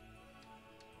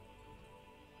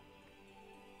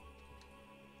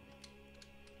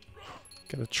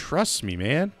 Gotta trust me,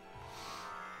 man.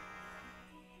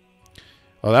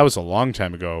 Oh, that was a long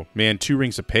time ago. Man, 2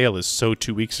 Rings of Pale is so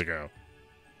 2 weeks ago.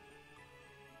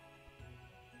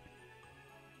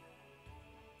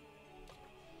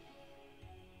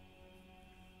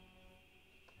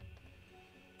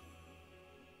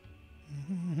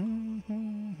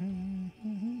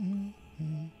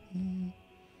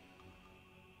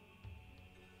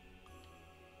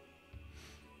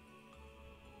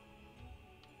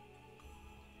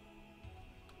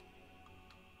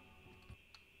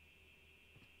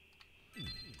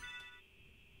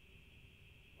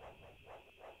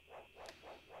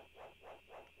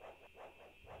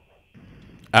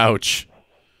 Ouch.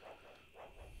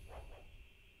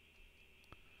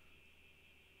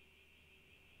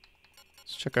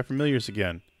 Let's check our familiars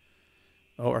again.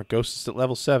 Oh, our ghost is at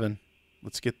level 7.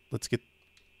 Let's get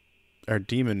our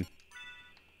demon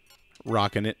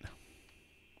rocking it.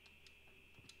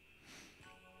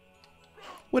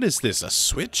 What is this? A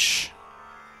switch?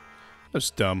 That's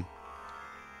dumb.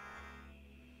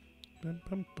 Bum,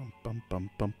 bum, bum, bum, bum,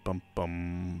 bum, bum,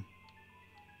 bum.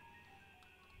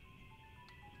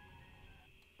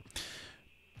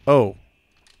 Oh.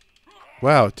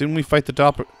 Wow, didn't we fight the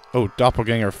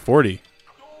Doppelganger 40?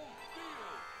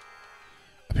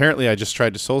 Apparently I just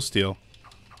tried to soul steal.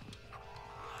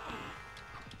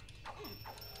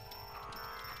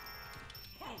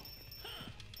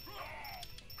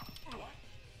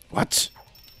 What?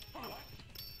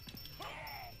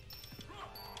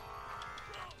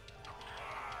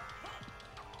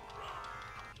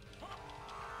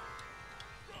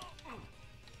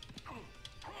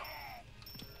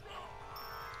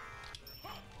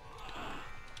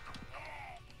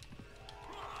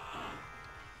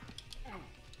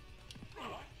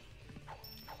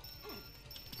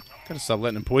 Gotta stop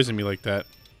letting him poison me like that.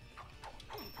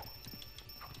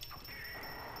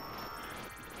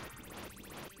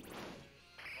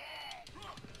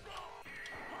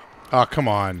 Oh, come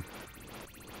on.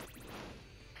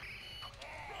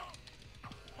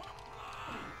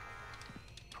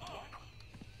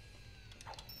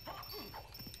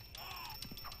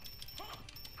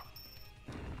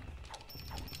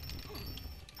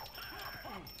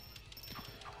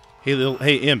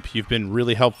 Hey Imp, you've been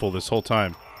really helpful this whole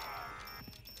time.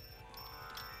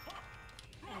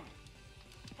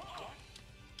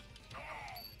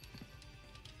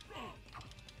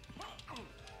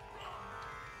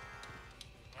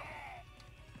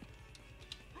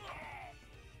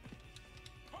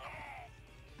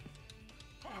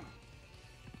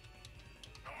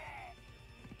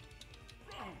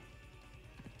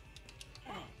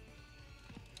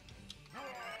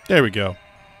 There we go.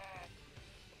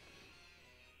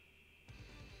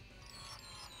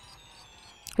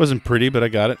 Wasn't pretty, but I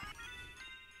got it.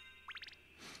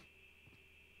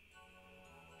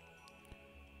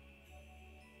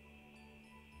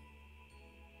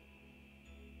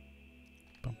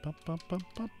 Bum, bum, bum, bum,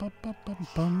 bum, bum, bum, bum,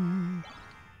 bum.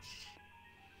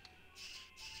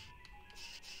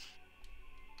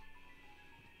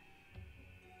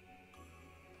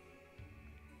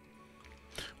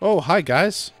 Oh, hi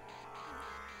guys.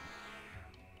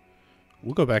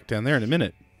 We'll go back down there in a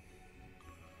minute.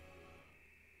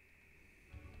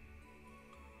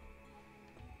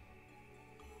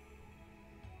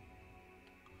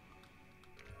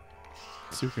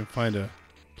 See if we can find a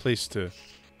place to...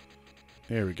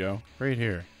 There we go. Right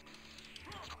here.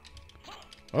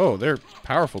 Oh, they're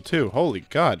powerful too. Holy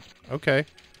God. Okay.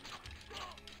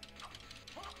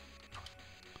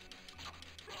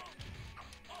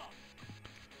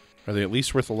 Are they at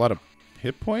least worth a lot of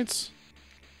hit points?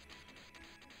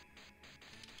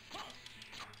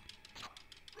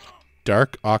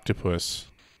 Dark octopus.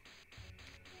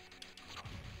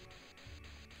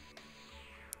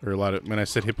 Or a lot of... When I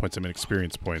said hit points, I meant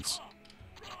experience points.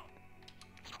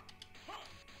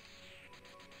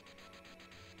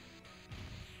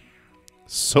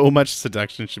 So much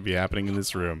seduction should be happening in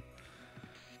this room.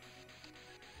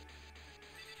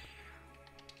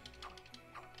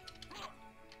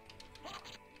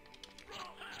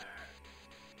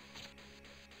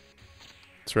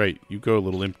 That's right. You go,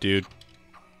 little imp dude.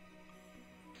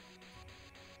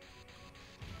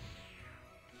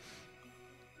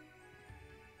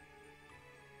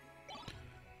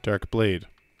 Dark blade.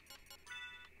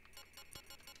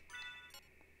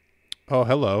 Oh,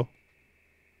 hello.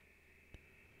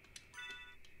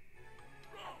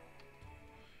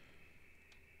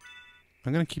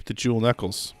 I'm going to keep the jewel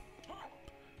knuckles.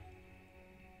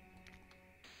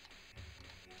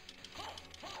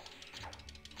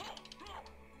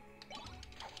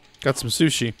 Got some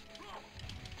sushi.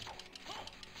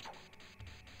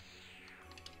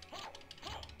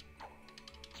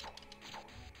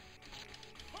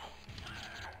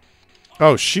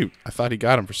 Oh, shoot. I thought he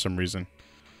got him for some reason.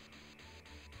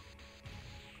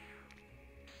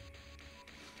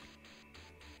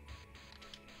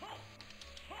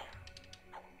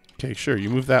 Okay, sure.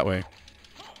 You move that way.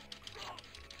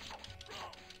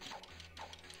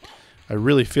 I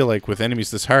really feel like with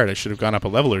enemies this hard, I should have gone up a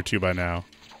level or two by now.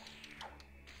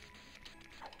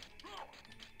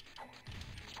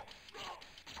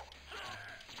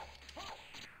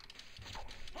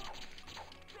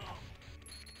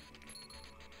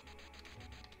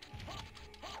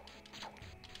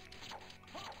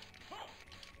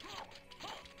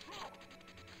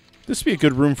 This would be a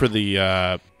good room for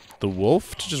the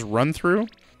wolf to just run through.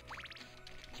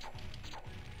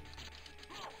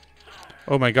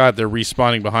 Oh my god, they're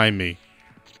respawning behind me.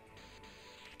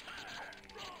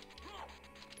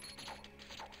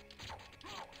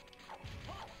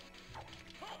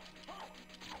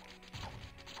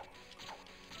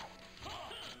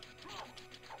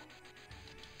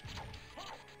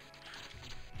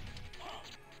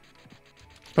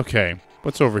 Okay,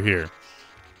 what's over here?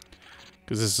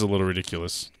 Because this is a little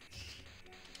ridiculous.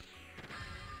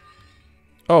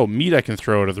 Oh, meat I can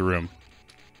throw out of the room.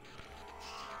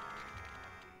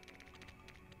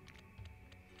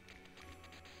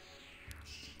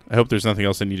 I hope there's nothing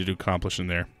else I needed to accomplish in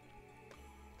there.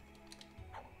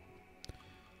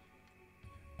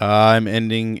 I'm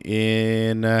ending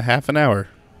in half an hour.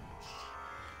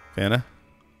 Vanna?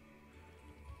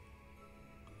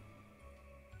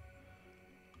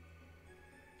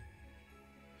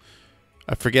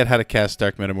 I forget how to cast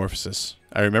Dark Metamorphosis.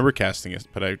 I remember casting it,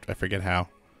 but I forget how.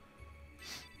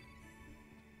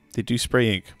 They do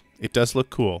spray ink. It does look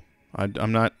cool.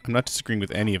 I'm not disagreeing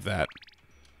with any of that.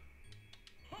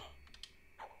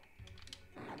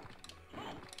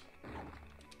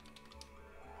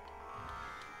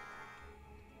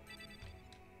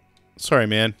 Sorry,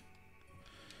 man.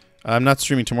 I'm not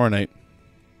streaming tomorrow night.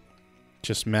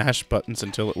 Just mash buttons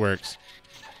until it works.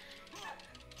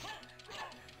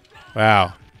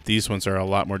 Wow. These ones are a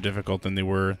lot more difficult than they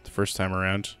were the first time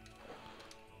around.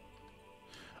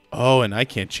 Oh, and I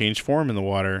can't change form in the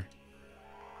water.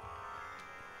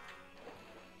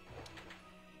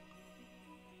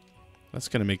 That's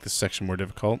going to make this section more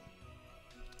difficult.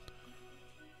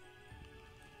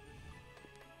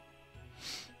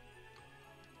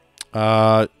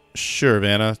 Sure,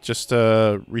 Vanna. Just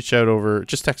reach out over...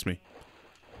 Just text me.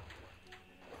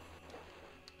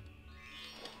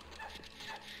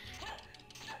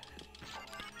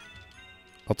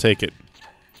 I'll take it.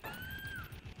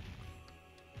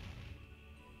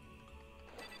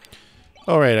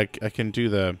 Alright, I can do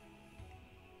the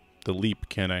leap,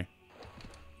 can I?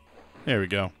 There we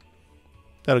go.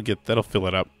 That'll fill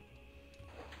it up.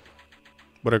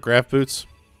 What are graph boots?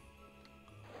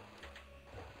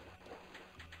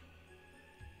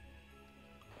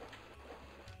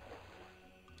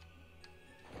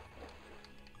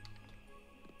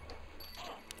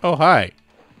 Oh, hi.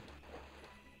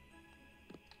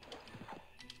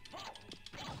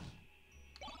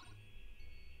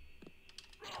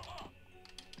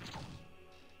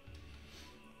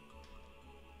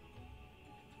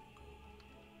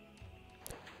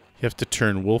 You have to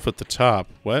turn wolf at the top.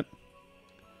 What?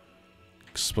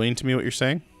 Explain to me what you're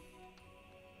saying.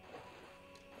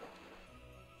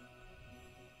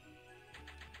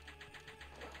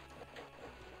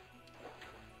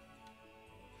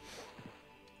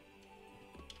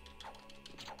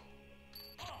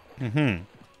 Mm-hmm.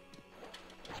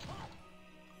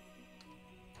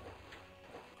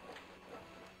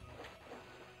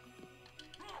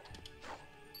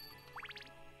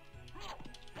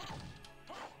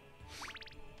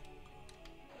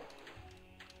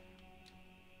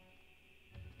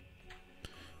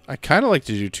 I kind of like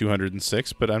to do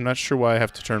 206, but I'm not sure why I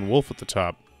have to turn wolf at the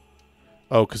top.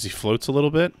 Oh, because he floats a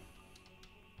little bit?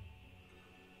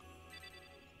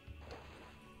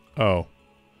 Oh.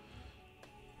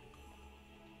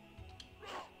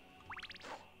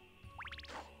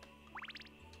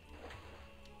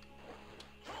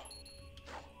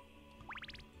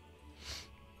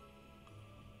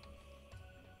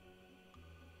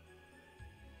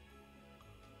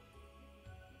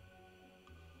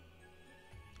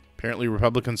 Apparently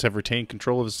Republicans have retained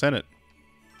control of the Senate.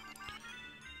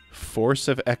 Force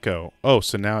of Echo. Oh,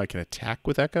 so now I can attack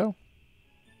with Echo?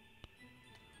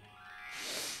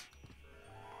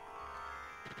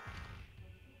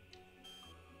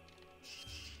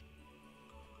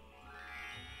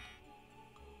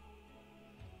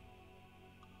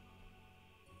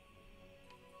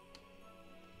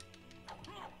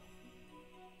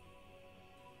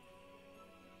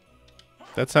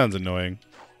 That sounds annoying.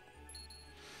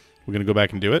 We're going to go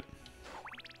back and do it?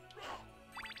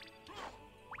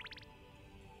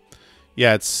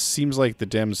 Yeah, it seems like the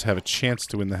Dems have a chance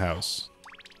to win the House.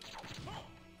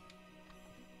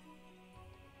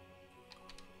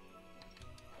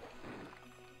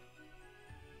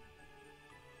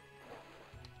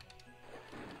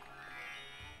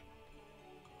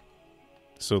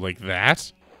 So like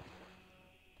that?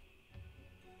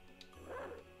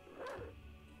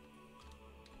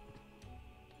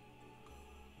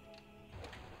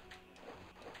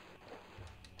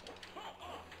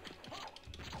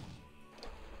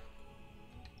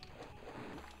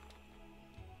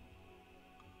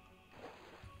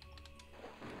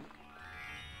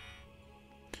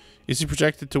 Is he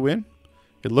projected to win?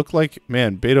 It looked like,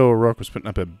 man, Beto O'Rourke was putting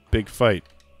up a big fight.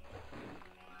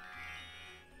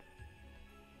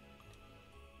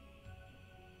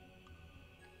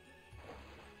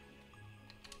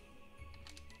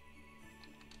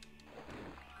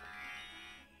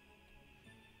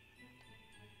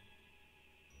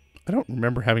 I don't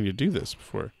remember having to do this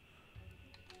before.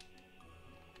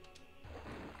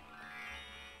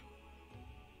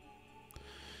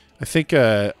 I think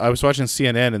I was watching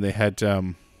CNN and they had,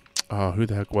 oh, who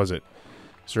the heck was it?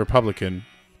 It's a Republican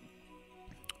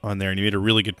on there, and he made a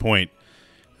really good point.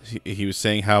 He was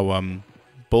saying how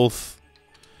both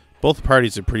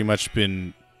parties have pretty much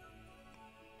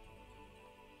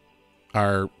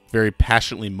are very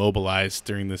passionately mobilized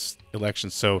during this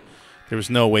election, so there was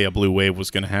no way a blue wave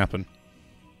was going to happen.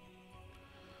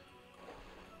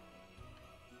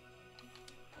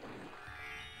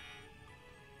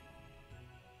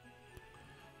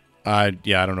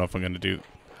 Yeah, I don't know if I'm going to do...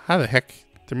 How the heck?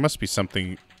 There must be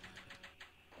something...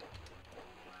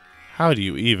 How do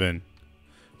you even...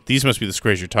 These must be the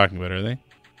squares you're talking about, are they?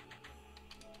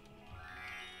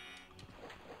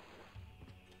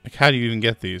 Like, how do you even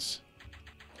get these?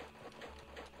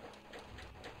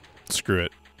 Screw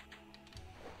it.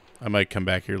 I might come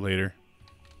back here later.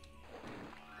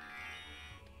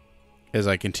 As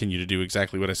I continue to do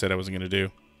exactly what I said I wasn't going to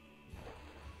do.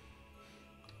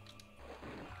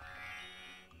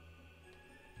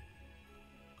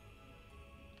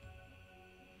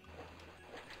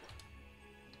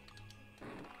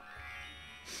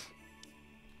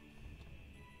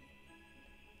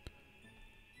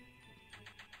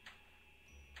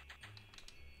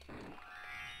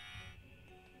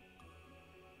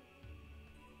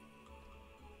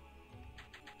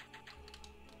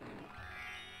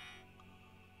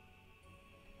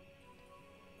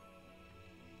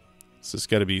 This has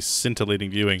got to be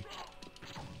scintillating viewing.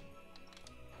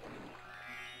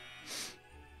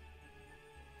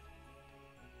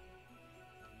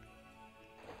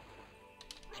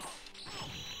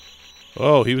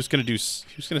 Oh, he was gonna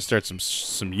start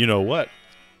some you know what.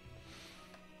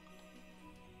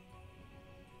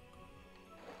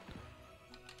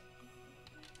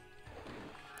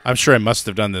 I'm sure I must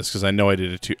have done this because I know I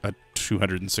did a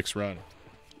 206 run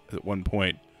at one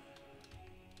point.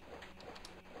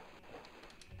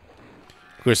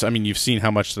 Of course, I mean, you've seen how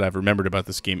much that I've remembered about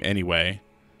this game anyway.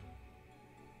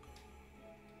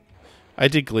 I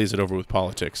did glaze it over with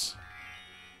politics.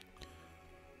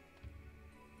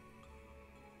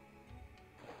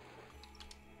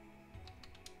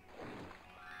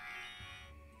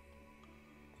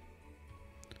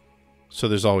 So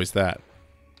there's always that.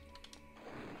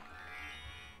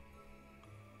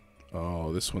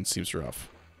 Oh, this one seems rough.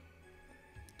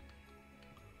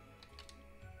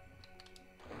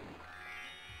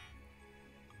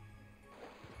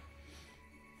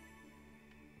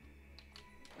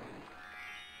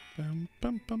 Bum,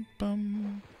 bum, bum,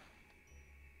 bum.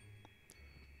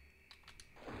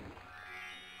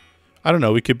 I don't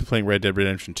know. We could be playing Red Dead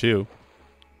Redemption 2.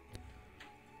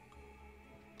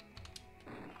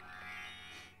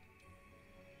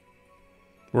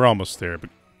 We're almost there, but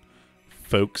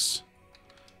folks.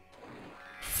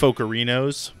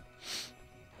 Folkarinos.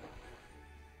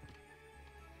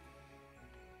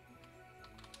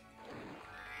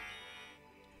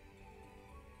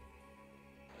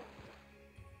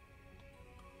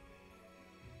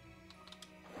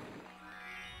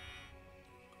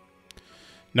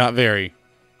 Not very.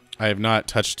 I have not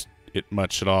touched it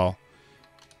much at all.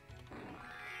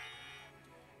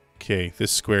 Okay,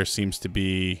 this square seems to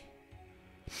be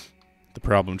the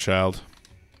problem child.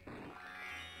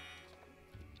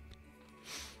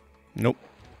 Nope,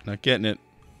 not getting it.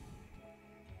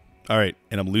 Alright,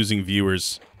 and I'm losing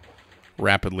viewers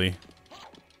rapidly.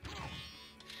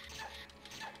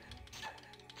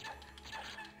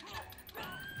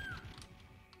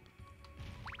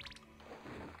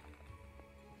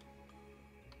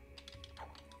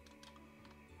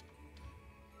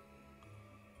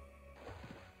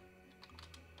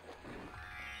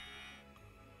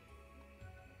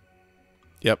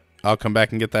 Yep, I'll come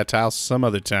back and get that tile some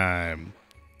other time.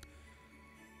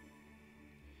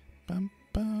 Bum,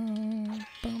 bum,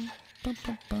 bum, bum,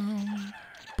 bum, bum,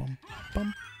 bum,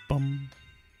 bum, bum.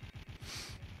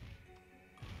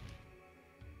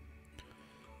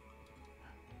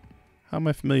 How are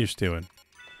my familiars doing?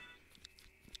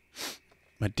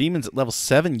 My demon's at level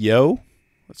 7, yo.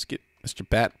 Let's get Mr.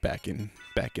 Bat back in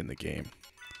the game.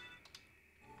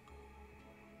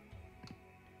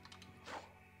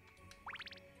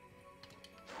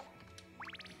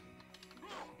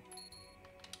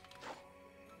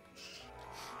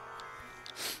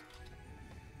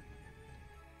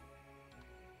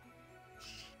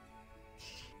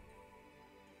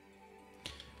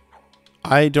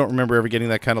 I don't remember ever getting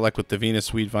that kind of luck with the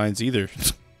Venus Weed Vines either,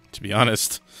 to be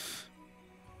honest.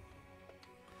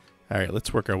 Alright,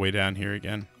 let's work our way down here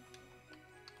again.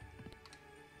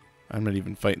 I'm not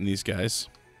even fighting these guys.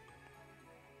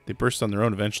 They burst on their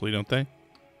own eventually, don't they?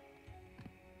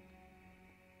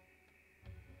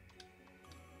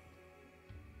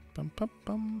 Bum, bum,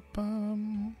 bum,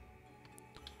 bum.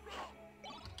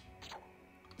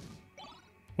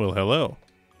 Well, hello.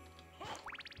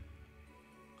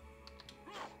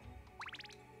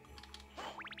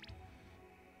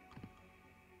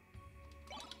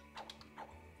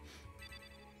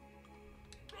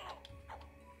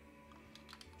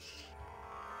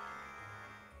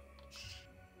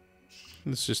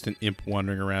 It's just an imp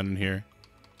wandering around in here.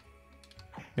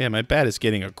 Man, my bat is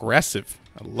getting aggressive.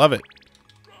 I love it.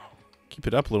 Keep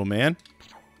it up, little man.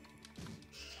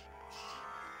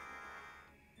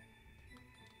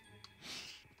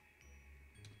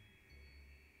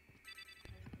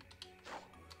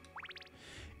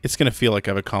 It's going to feel like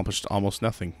I've accomplished almost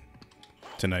nothing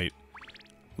tonight.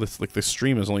 Like the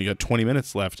stream has only got 20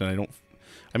 minutes left, and I don't...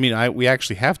 I mean, we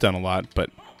actually have done a lot,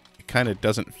 but it kind of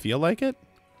doesn't feel like it.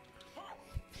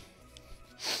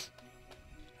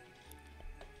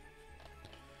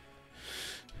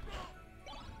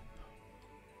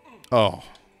 Oh,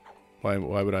 why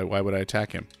would I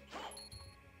attack him? I'm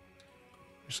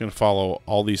just gonna follow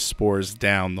all these spores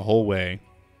down the whole way.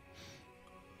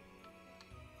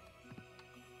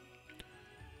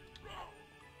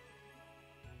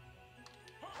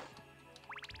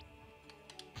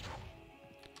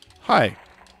 Hi.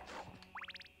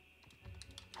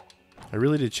 I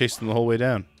really did chase them the whole way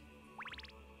down.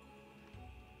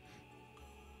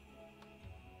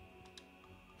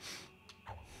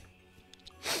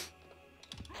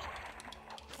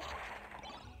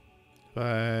 Have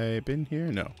I been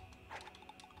here? No.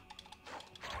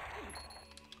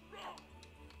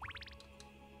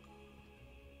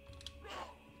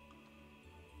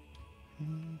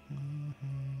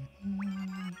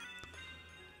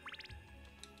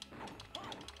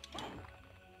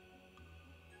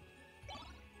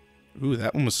 Ooh,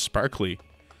 that one was sparkly. Did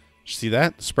you see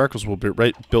that? The sparkles will be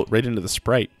built right into the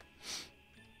sprite.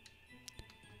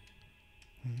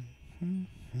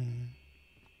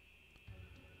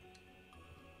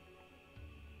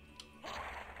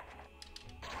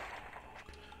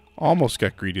 Almost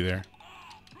got greedy there.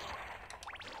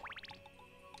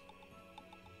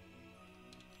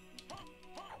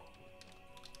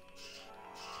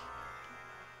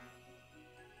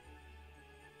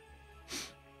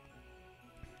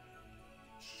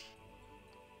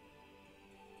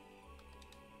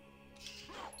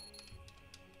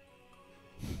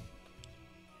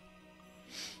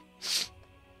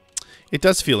 It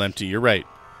does feel empty, you're right.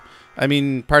 I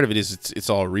mean, part of it is it's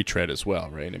all retread as well,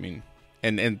 right? I mean,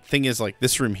 and thing is, like,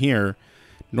 this room here,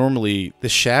 normally,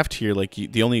 this shaft here, like,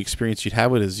 the only experience you'd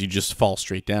have with it is you just fall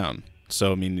straight down.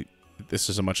 So, I mean, this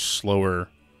is a much slower...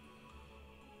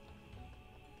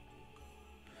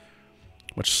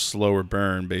 Much slower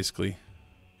burn, basically.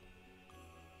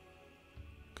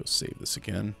 Go save this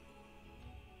again.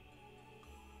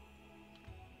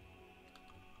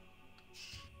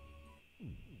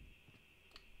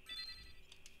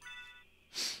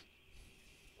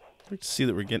 I'd like to see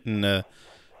that we're getting a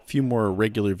few more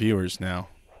regular viewers now.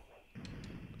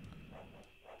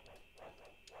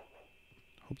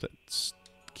 Hope that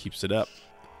keeps it up.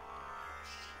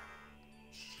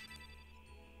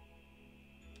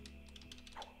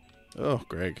 Oh,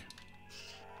 Greg.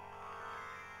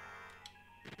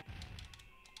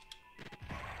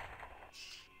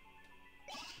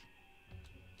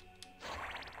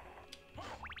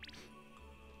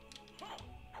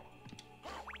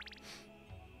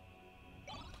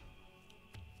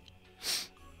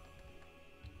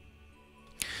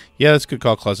 Yeah, that's a good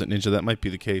call, Closet Ninja. That might be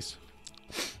the case.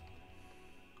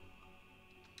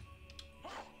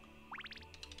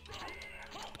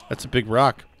 That's a big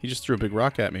rock. He just threw a big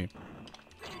rock at me.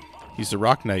 He's the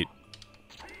Rock Knight.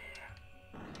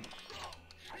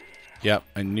 Yep,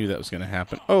 I knew that was going to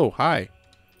happen. Oh, hi.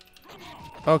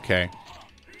 Okay.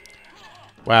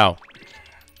 Wow.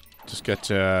 Just got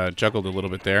juggled a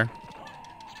little bit there.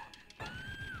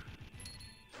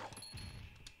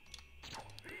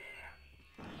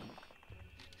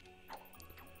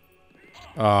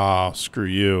 Oh, screw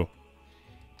you.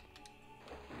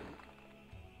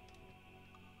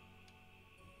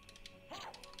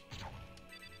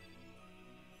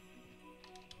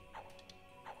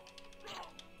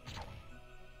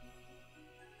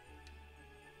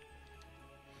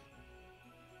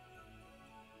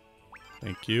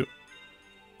 Thank you.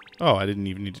 Oh, I didn't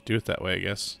even need to do it that way, I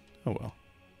guess. Oh, well.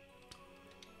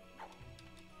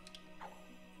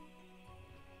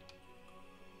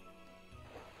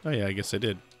 Oh, yeah, I guess I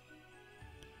did.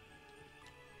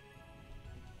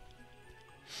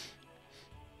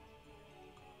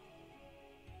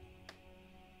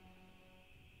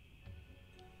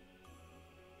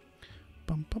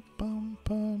 Bum, bum, bum,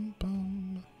 bum,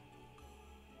 bum.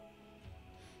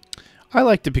 I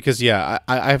liked it because, yeah,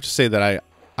 I have to say that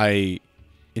I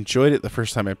enjoyed it the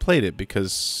first time I played it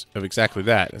because of exactly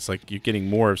that. It's like you're getting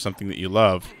more of something that you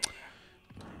love.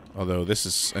 Although this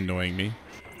is annoying me.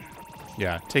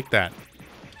 Yeah, take that.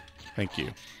 Thank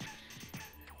you.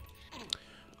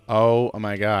 Oh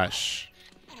my gosh.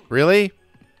 Really?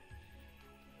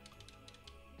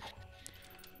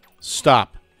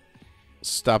 Stop.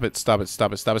 Stop it, stop it,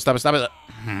 stop it, stop it, stop it, stop it.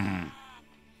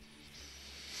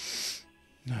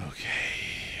 Okay.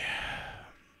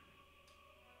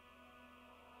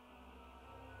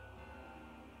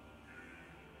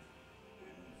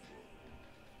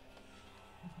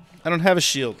 I don't have a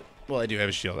shield. Well, I do have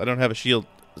a shield. I don't have a shield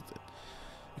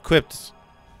equipped.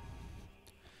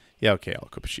 Yeah, okay, I'll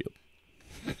equip a shield.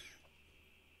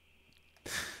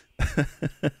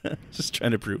 Just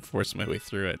trying to brute force my way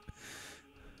through it.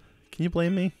 Can you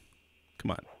blame me?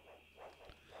 Come on.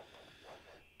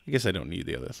 I guess I don't need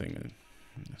the other thing.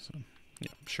 So,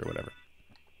 yeah, sure, whatever.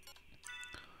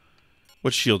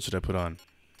 What shield should I put on?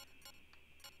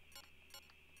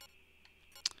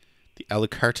 The a la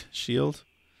carte shield?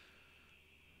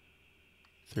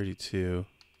 32.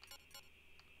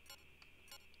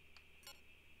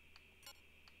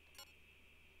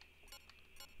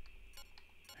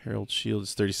 Herald shield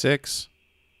is 36.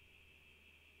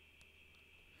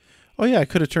 Oh yeah, I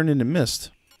could have turned into mist.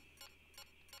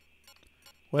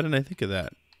 Why didn't I think of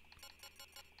that?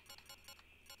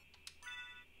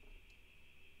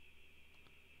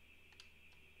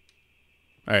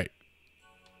 All right.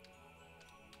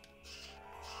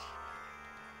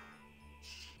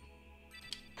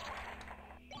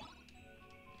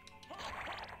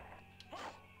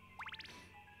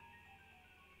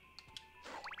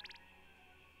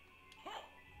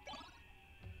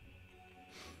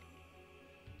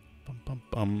 Bum,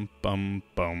 bum, bum,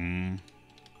 bum.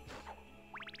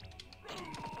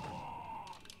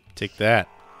 Take that.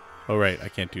 Oh, right. I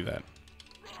can't do that.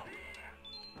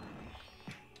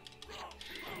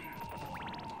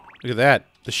 Look at that.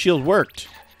 The shield worked.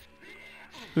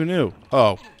 Who knew?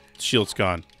 Oh, the shield's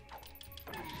gone.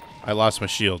 I lost my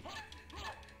shield.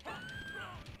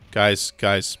 Guys,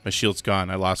 my shield's gone.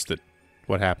 I lost it.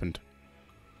 What happened?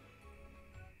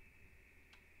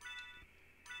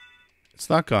 It's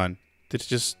not gone. Did it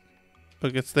just...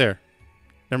 Look, it's there.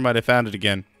 Never mind, I found it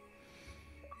again.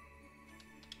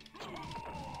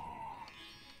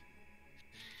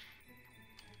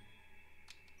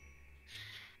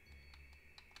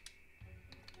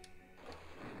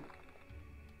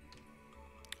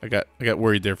 I got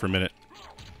worried there for a minute.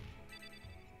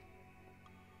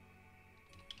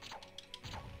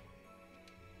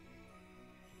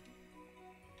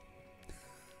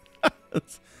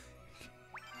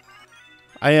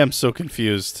 I am so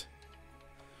confused.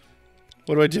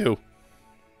 What do I do?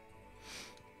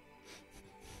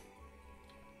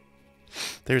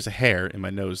 There's a hair in my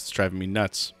nose that's driving me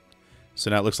nuts. So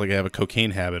now it looks like I have a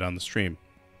cocaine habit on the stream.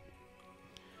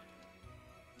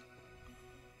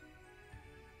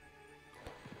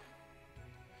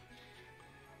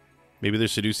 Maybe they're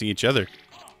seducing each other.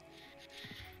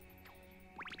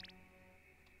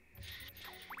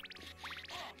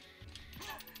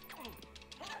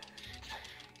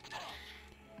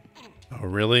 Oh,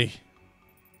 really?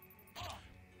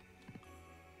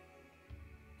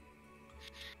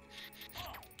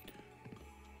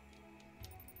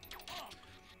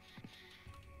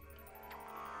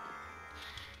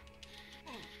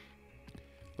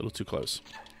 A little too close.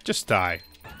 Just die.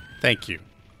 Thank you.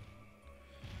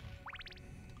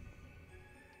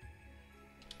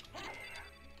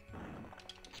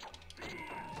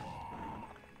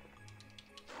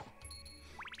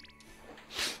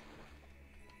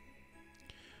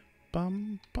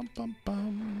 Bum, bum, bum,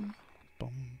 bum.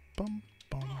 Bum, bum,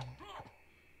 bum.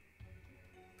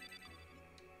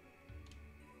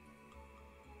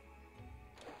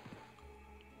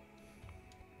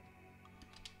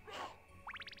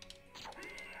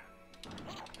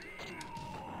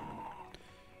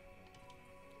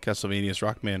 Castlevania's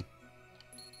Rockman.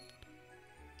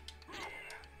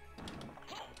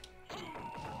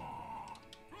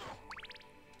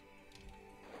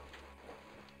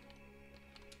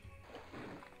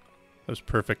 That was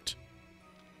perfect.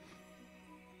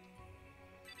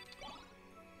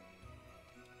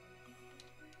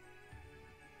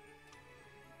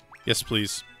 Yes,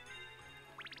 please.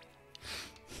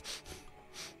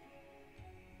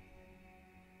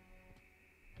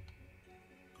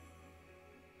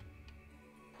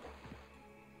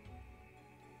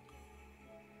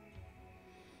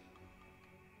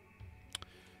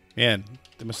 Man,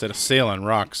 they must have had a sale on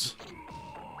rocks.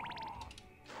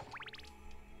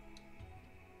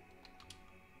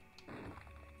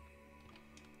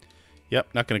 Yep,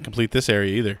 not going to complete this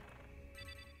area either.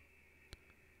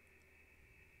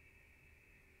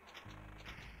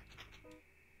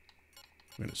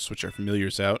 I'm going to switch our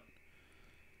familiars out.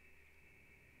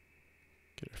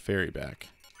 Get our fairy back.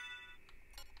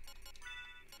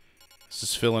 This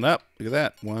is filling up. Look at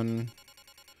that. 1,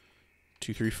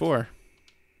 2, 3, 4.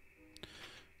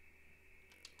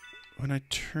 When I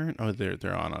turn... Oh,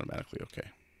 they're on automatically. Okay.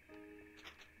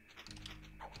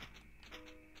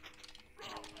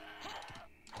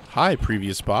 Hi,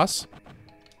 previous boss.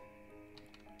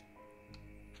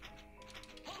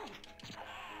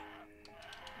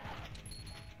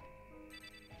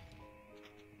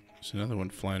 There's another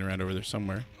one flying around over there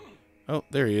somewhere. Oh,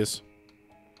 there he is.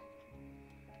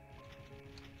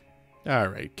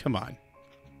 Alright, come on.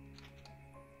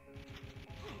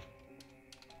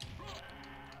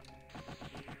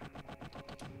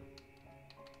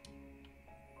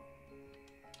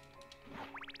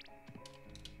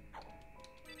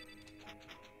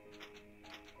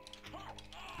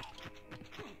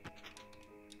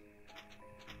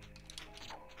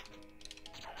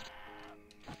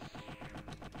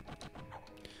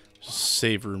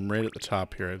 Save room right at the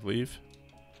top here, I believe.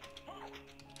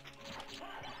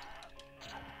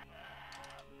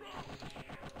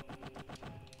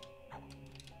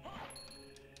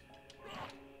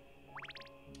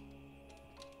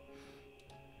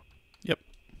 Yep.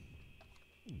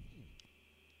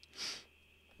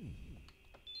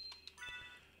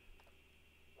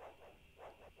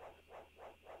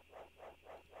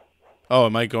 Oh,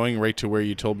 am I going right to where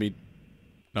you told me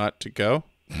not to go?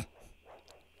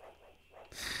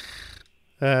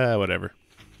 Whatever.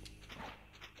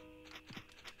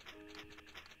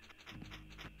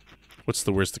 What's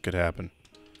the worst that could happen?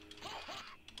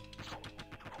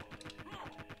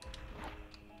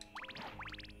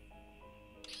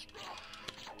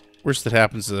 Worst that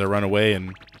happens is I run away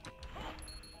and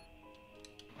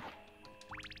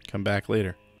come back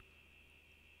later.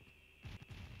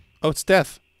 Oh, it's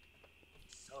death.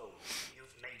 So,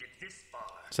 you've made it this far.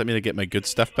 Does that mean I get my good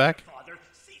stuff back? Father,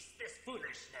 cease this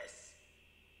foolishness.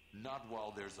 Not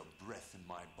while there's a breath in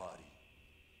my body.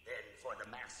 Then for the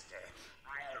master,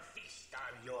 I'll feast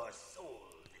on your soul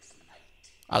this night.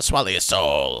 I'll swallow your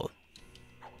soul.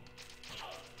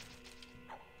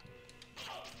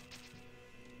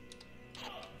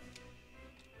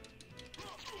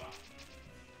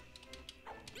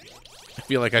 I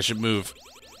feel like I should move.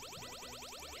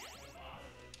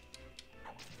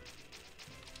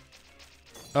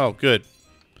 Oh, good.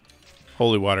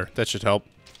 Holy water. That should help.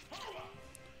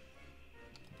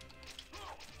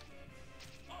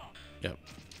 Yep.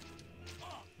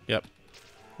 Yep.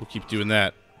 We'll keep doing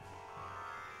that.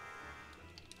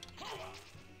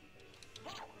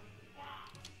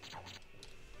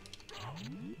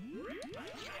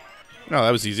 Oh, that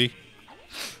was easy.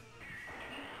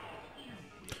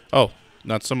 Oh,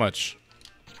 not so much.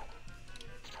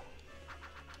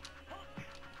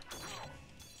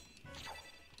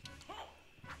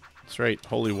 That's right,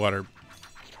 holy water.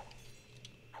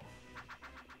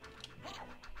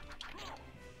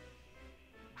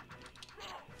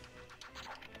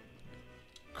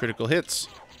 Critical hits.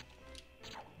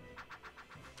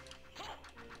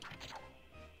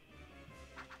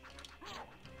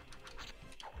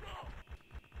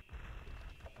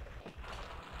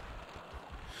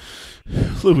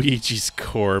 Luigi's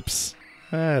corpse.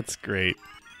 That's great.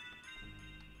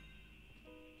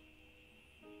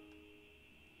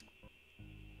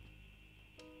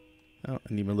 Oh,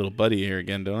 I need my little buddy here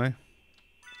again, don't I? I'm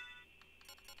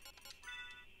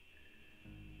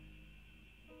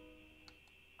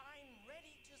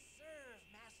ready to serve,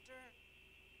 Master.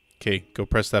 Okay, go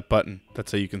press that button.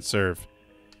 That's how you can serve.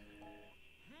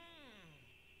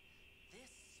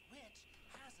 This switch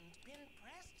hasn't been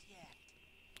pressed yet.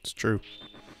 It's true.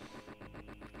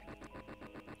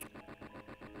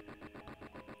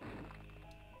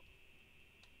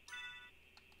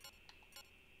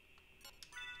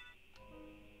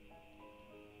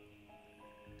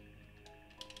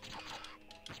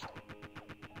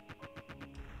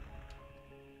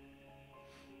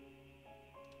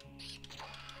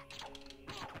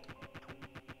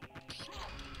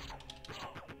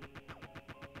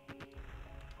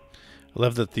 I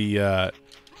love that the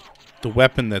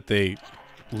weapon that they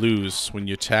lose when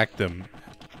you attack them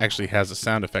actually has a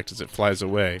sound effect as it flies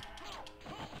away.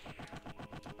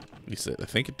 At least I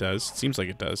think it does. It seems like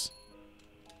it does.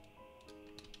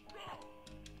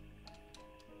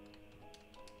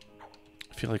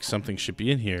 I feel like something should be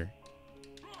in here.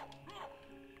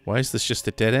 Why is this just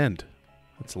a dead end?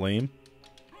 That's lame.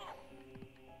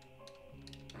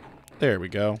 There we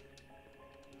go.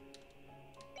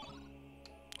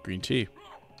 Green tea.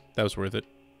 That was worth it.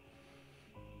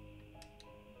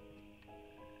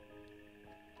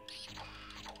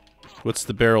 What's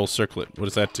the barrel circlet? What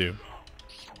does that do?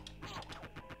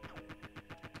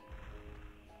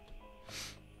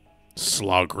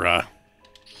 Slogra.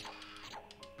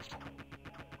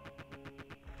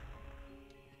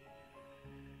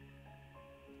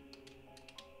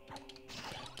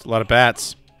 It's a lot of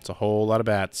bats. It's a whole lot of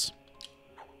bats.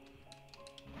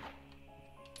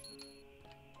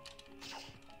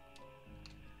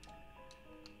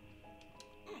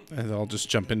 And I'll just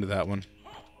jump into that one.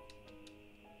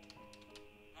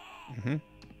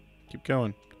 Keep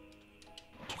going.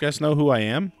 Do you guys know who I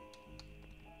am?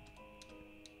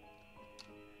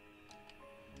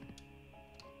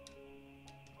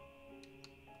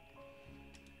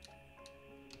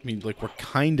 I mean, like, we're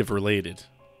kind of related.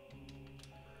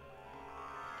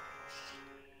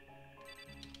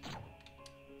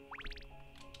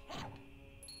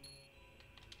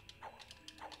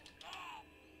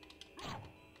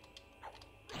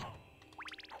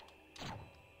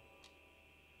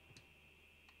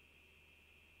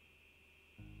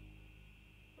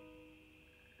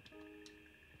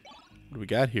 What do we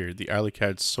got here? The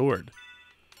Alucard's sword.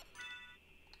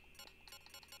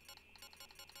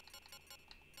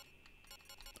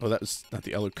 Oh, that was not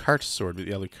the Alucard's sword, but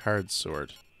the Alucard's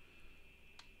sword.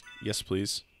 Yes,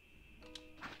 please.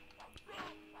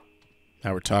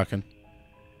 Now we're talking.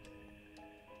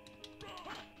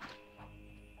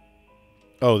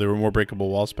 Oh, there were more breakable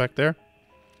walls back there?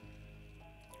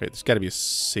 Okay, there's got to be a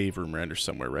save room around here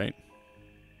somewhere, right?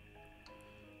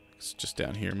 It's just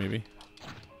down here, maybe.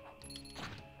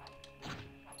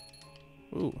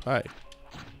 Ooh, hi.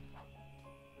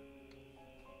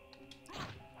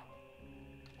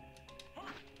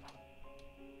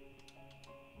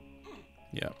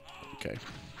 Yeah, okay.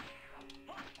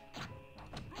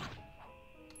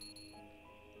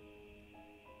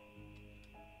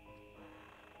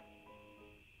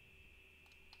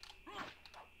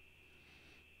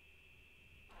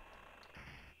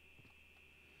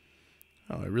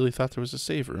 Oh, I really thought there was a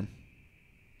save room.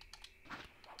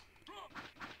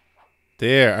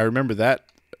 There, I remember that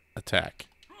attack.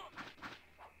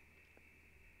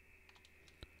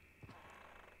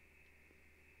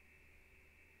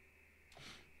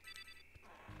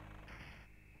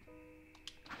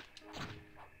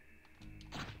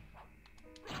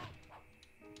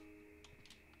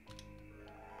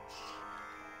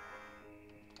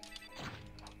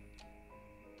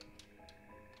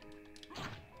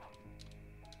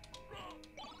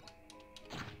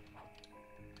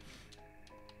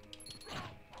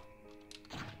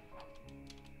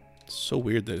 So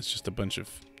weird that it's just a bunch of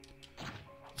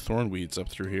thorn weeds up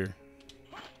through here.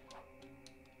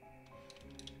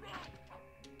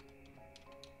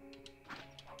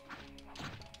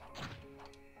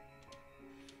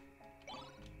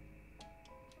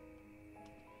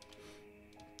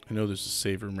 I know there's a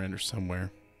save room render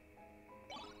somewhere.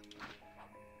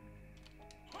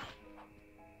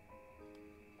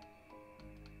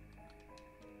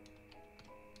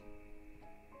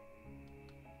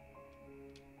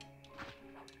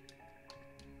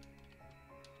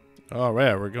 All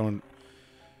right, we're going.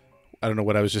 I don't know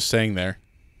what I was just saying there.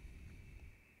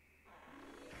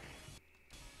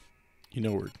 You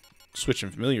know, we're switching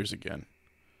familiars again.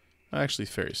 Actually,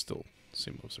 Fairy's still the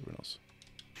same as everyone else.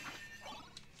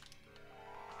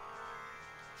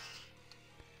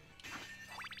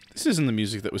 This isn't the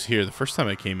music that was here the first time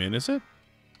I came in, is it?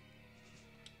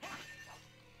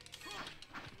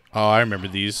 Oh, I remember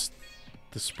these.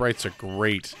 The sprites are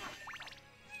great.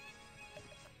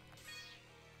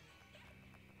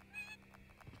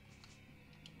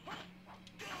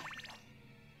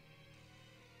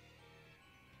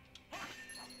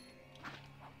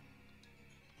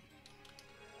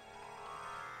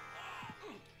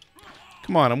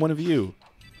 Come on, I'm one of you.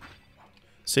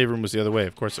 Save room was the other way.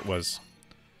 Of course it was.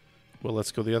 Well,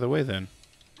 let's go the other way then.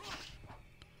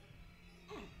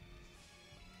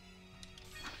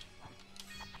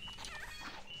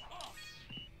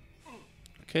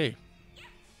 Okay.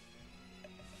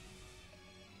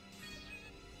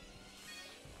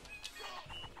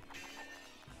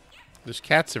 There's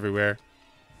cats everywhere.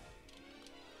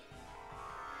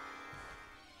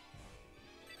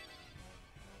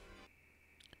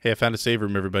 Hey, I found a save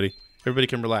room, everybody. Everybody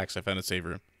can relax. I found a save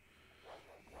room.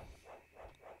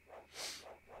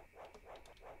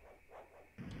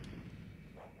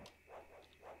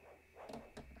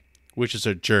 Witches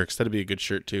are jerks. That'd be a good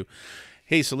shirt, too.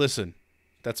 Hey, so listen.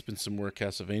 That's been some more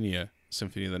Castlevania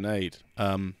Symphony of the Night.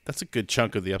 That's a good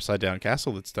chunk of the Upside Down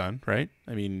Castle that's done, right?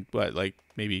 I mean, what, like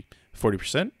maybe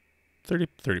 40%?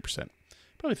 30%.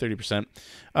 Probably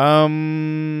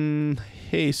 30%.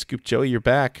 Hey, Scoop Joey, you're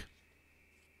back.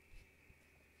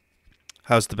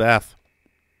 How's the bath?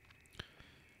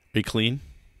 Are you clean?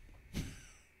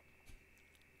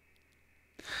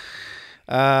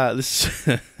 Thanks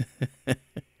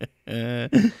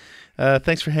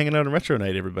for hanging out on Retro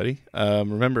Night, everybody.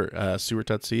 Remember,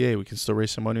 Seward.ca, we can still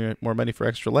raise some money, more money for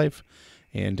Extra Life.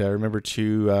 And remember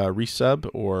to resub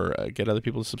or get other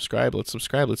people to subscribe. Let's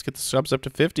subscribe. Let's get the subs up to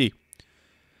 50.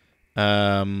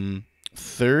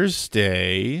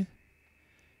 Thursday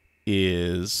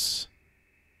is...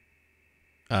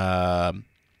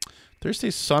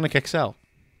 Thursday's Sonic XL.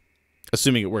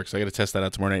 Assuming it works. I got to test that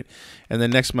out tomorrow night. And then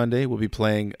next Monday, we'll be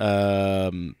playing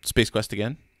Space Quest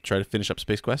again. Try to finish up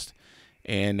Space Quest.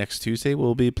 And next Tuesday,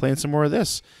 we'll be playing some more of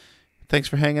this. Thanks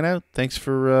for hanging out. Thanks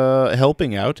for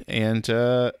helping out. And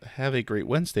have a great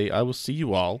Wednesday. I will see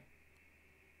you all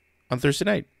on Thursday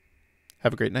night.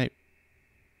 Have a great night.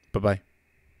 Bye-bye.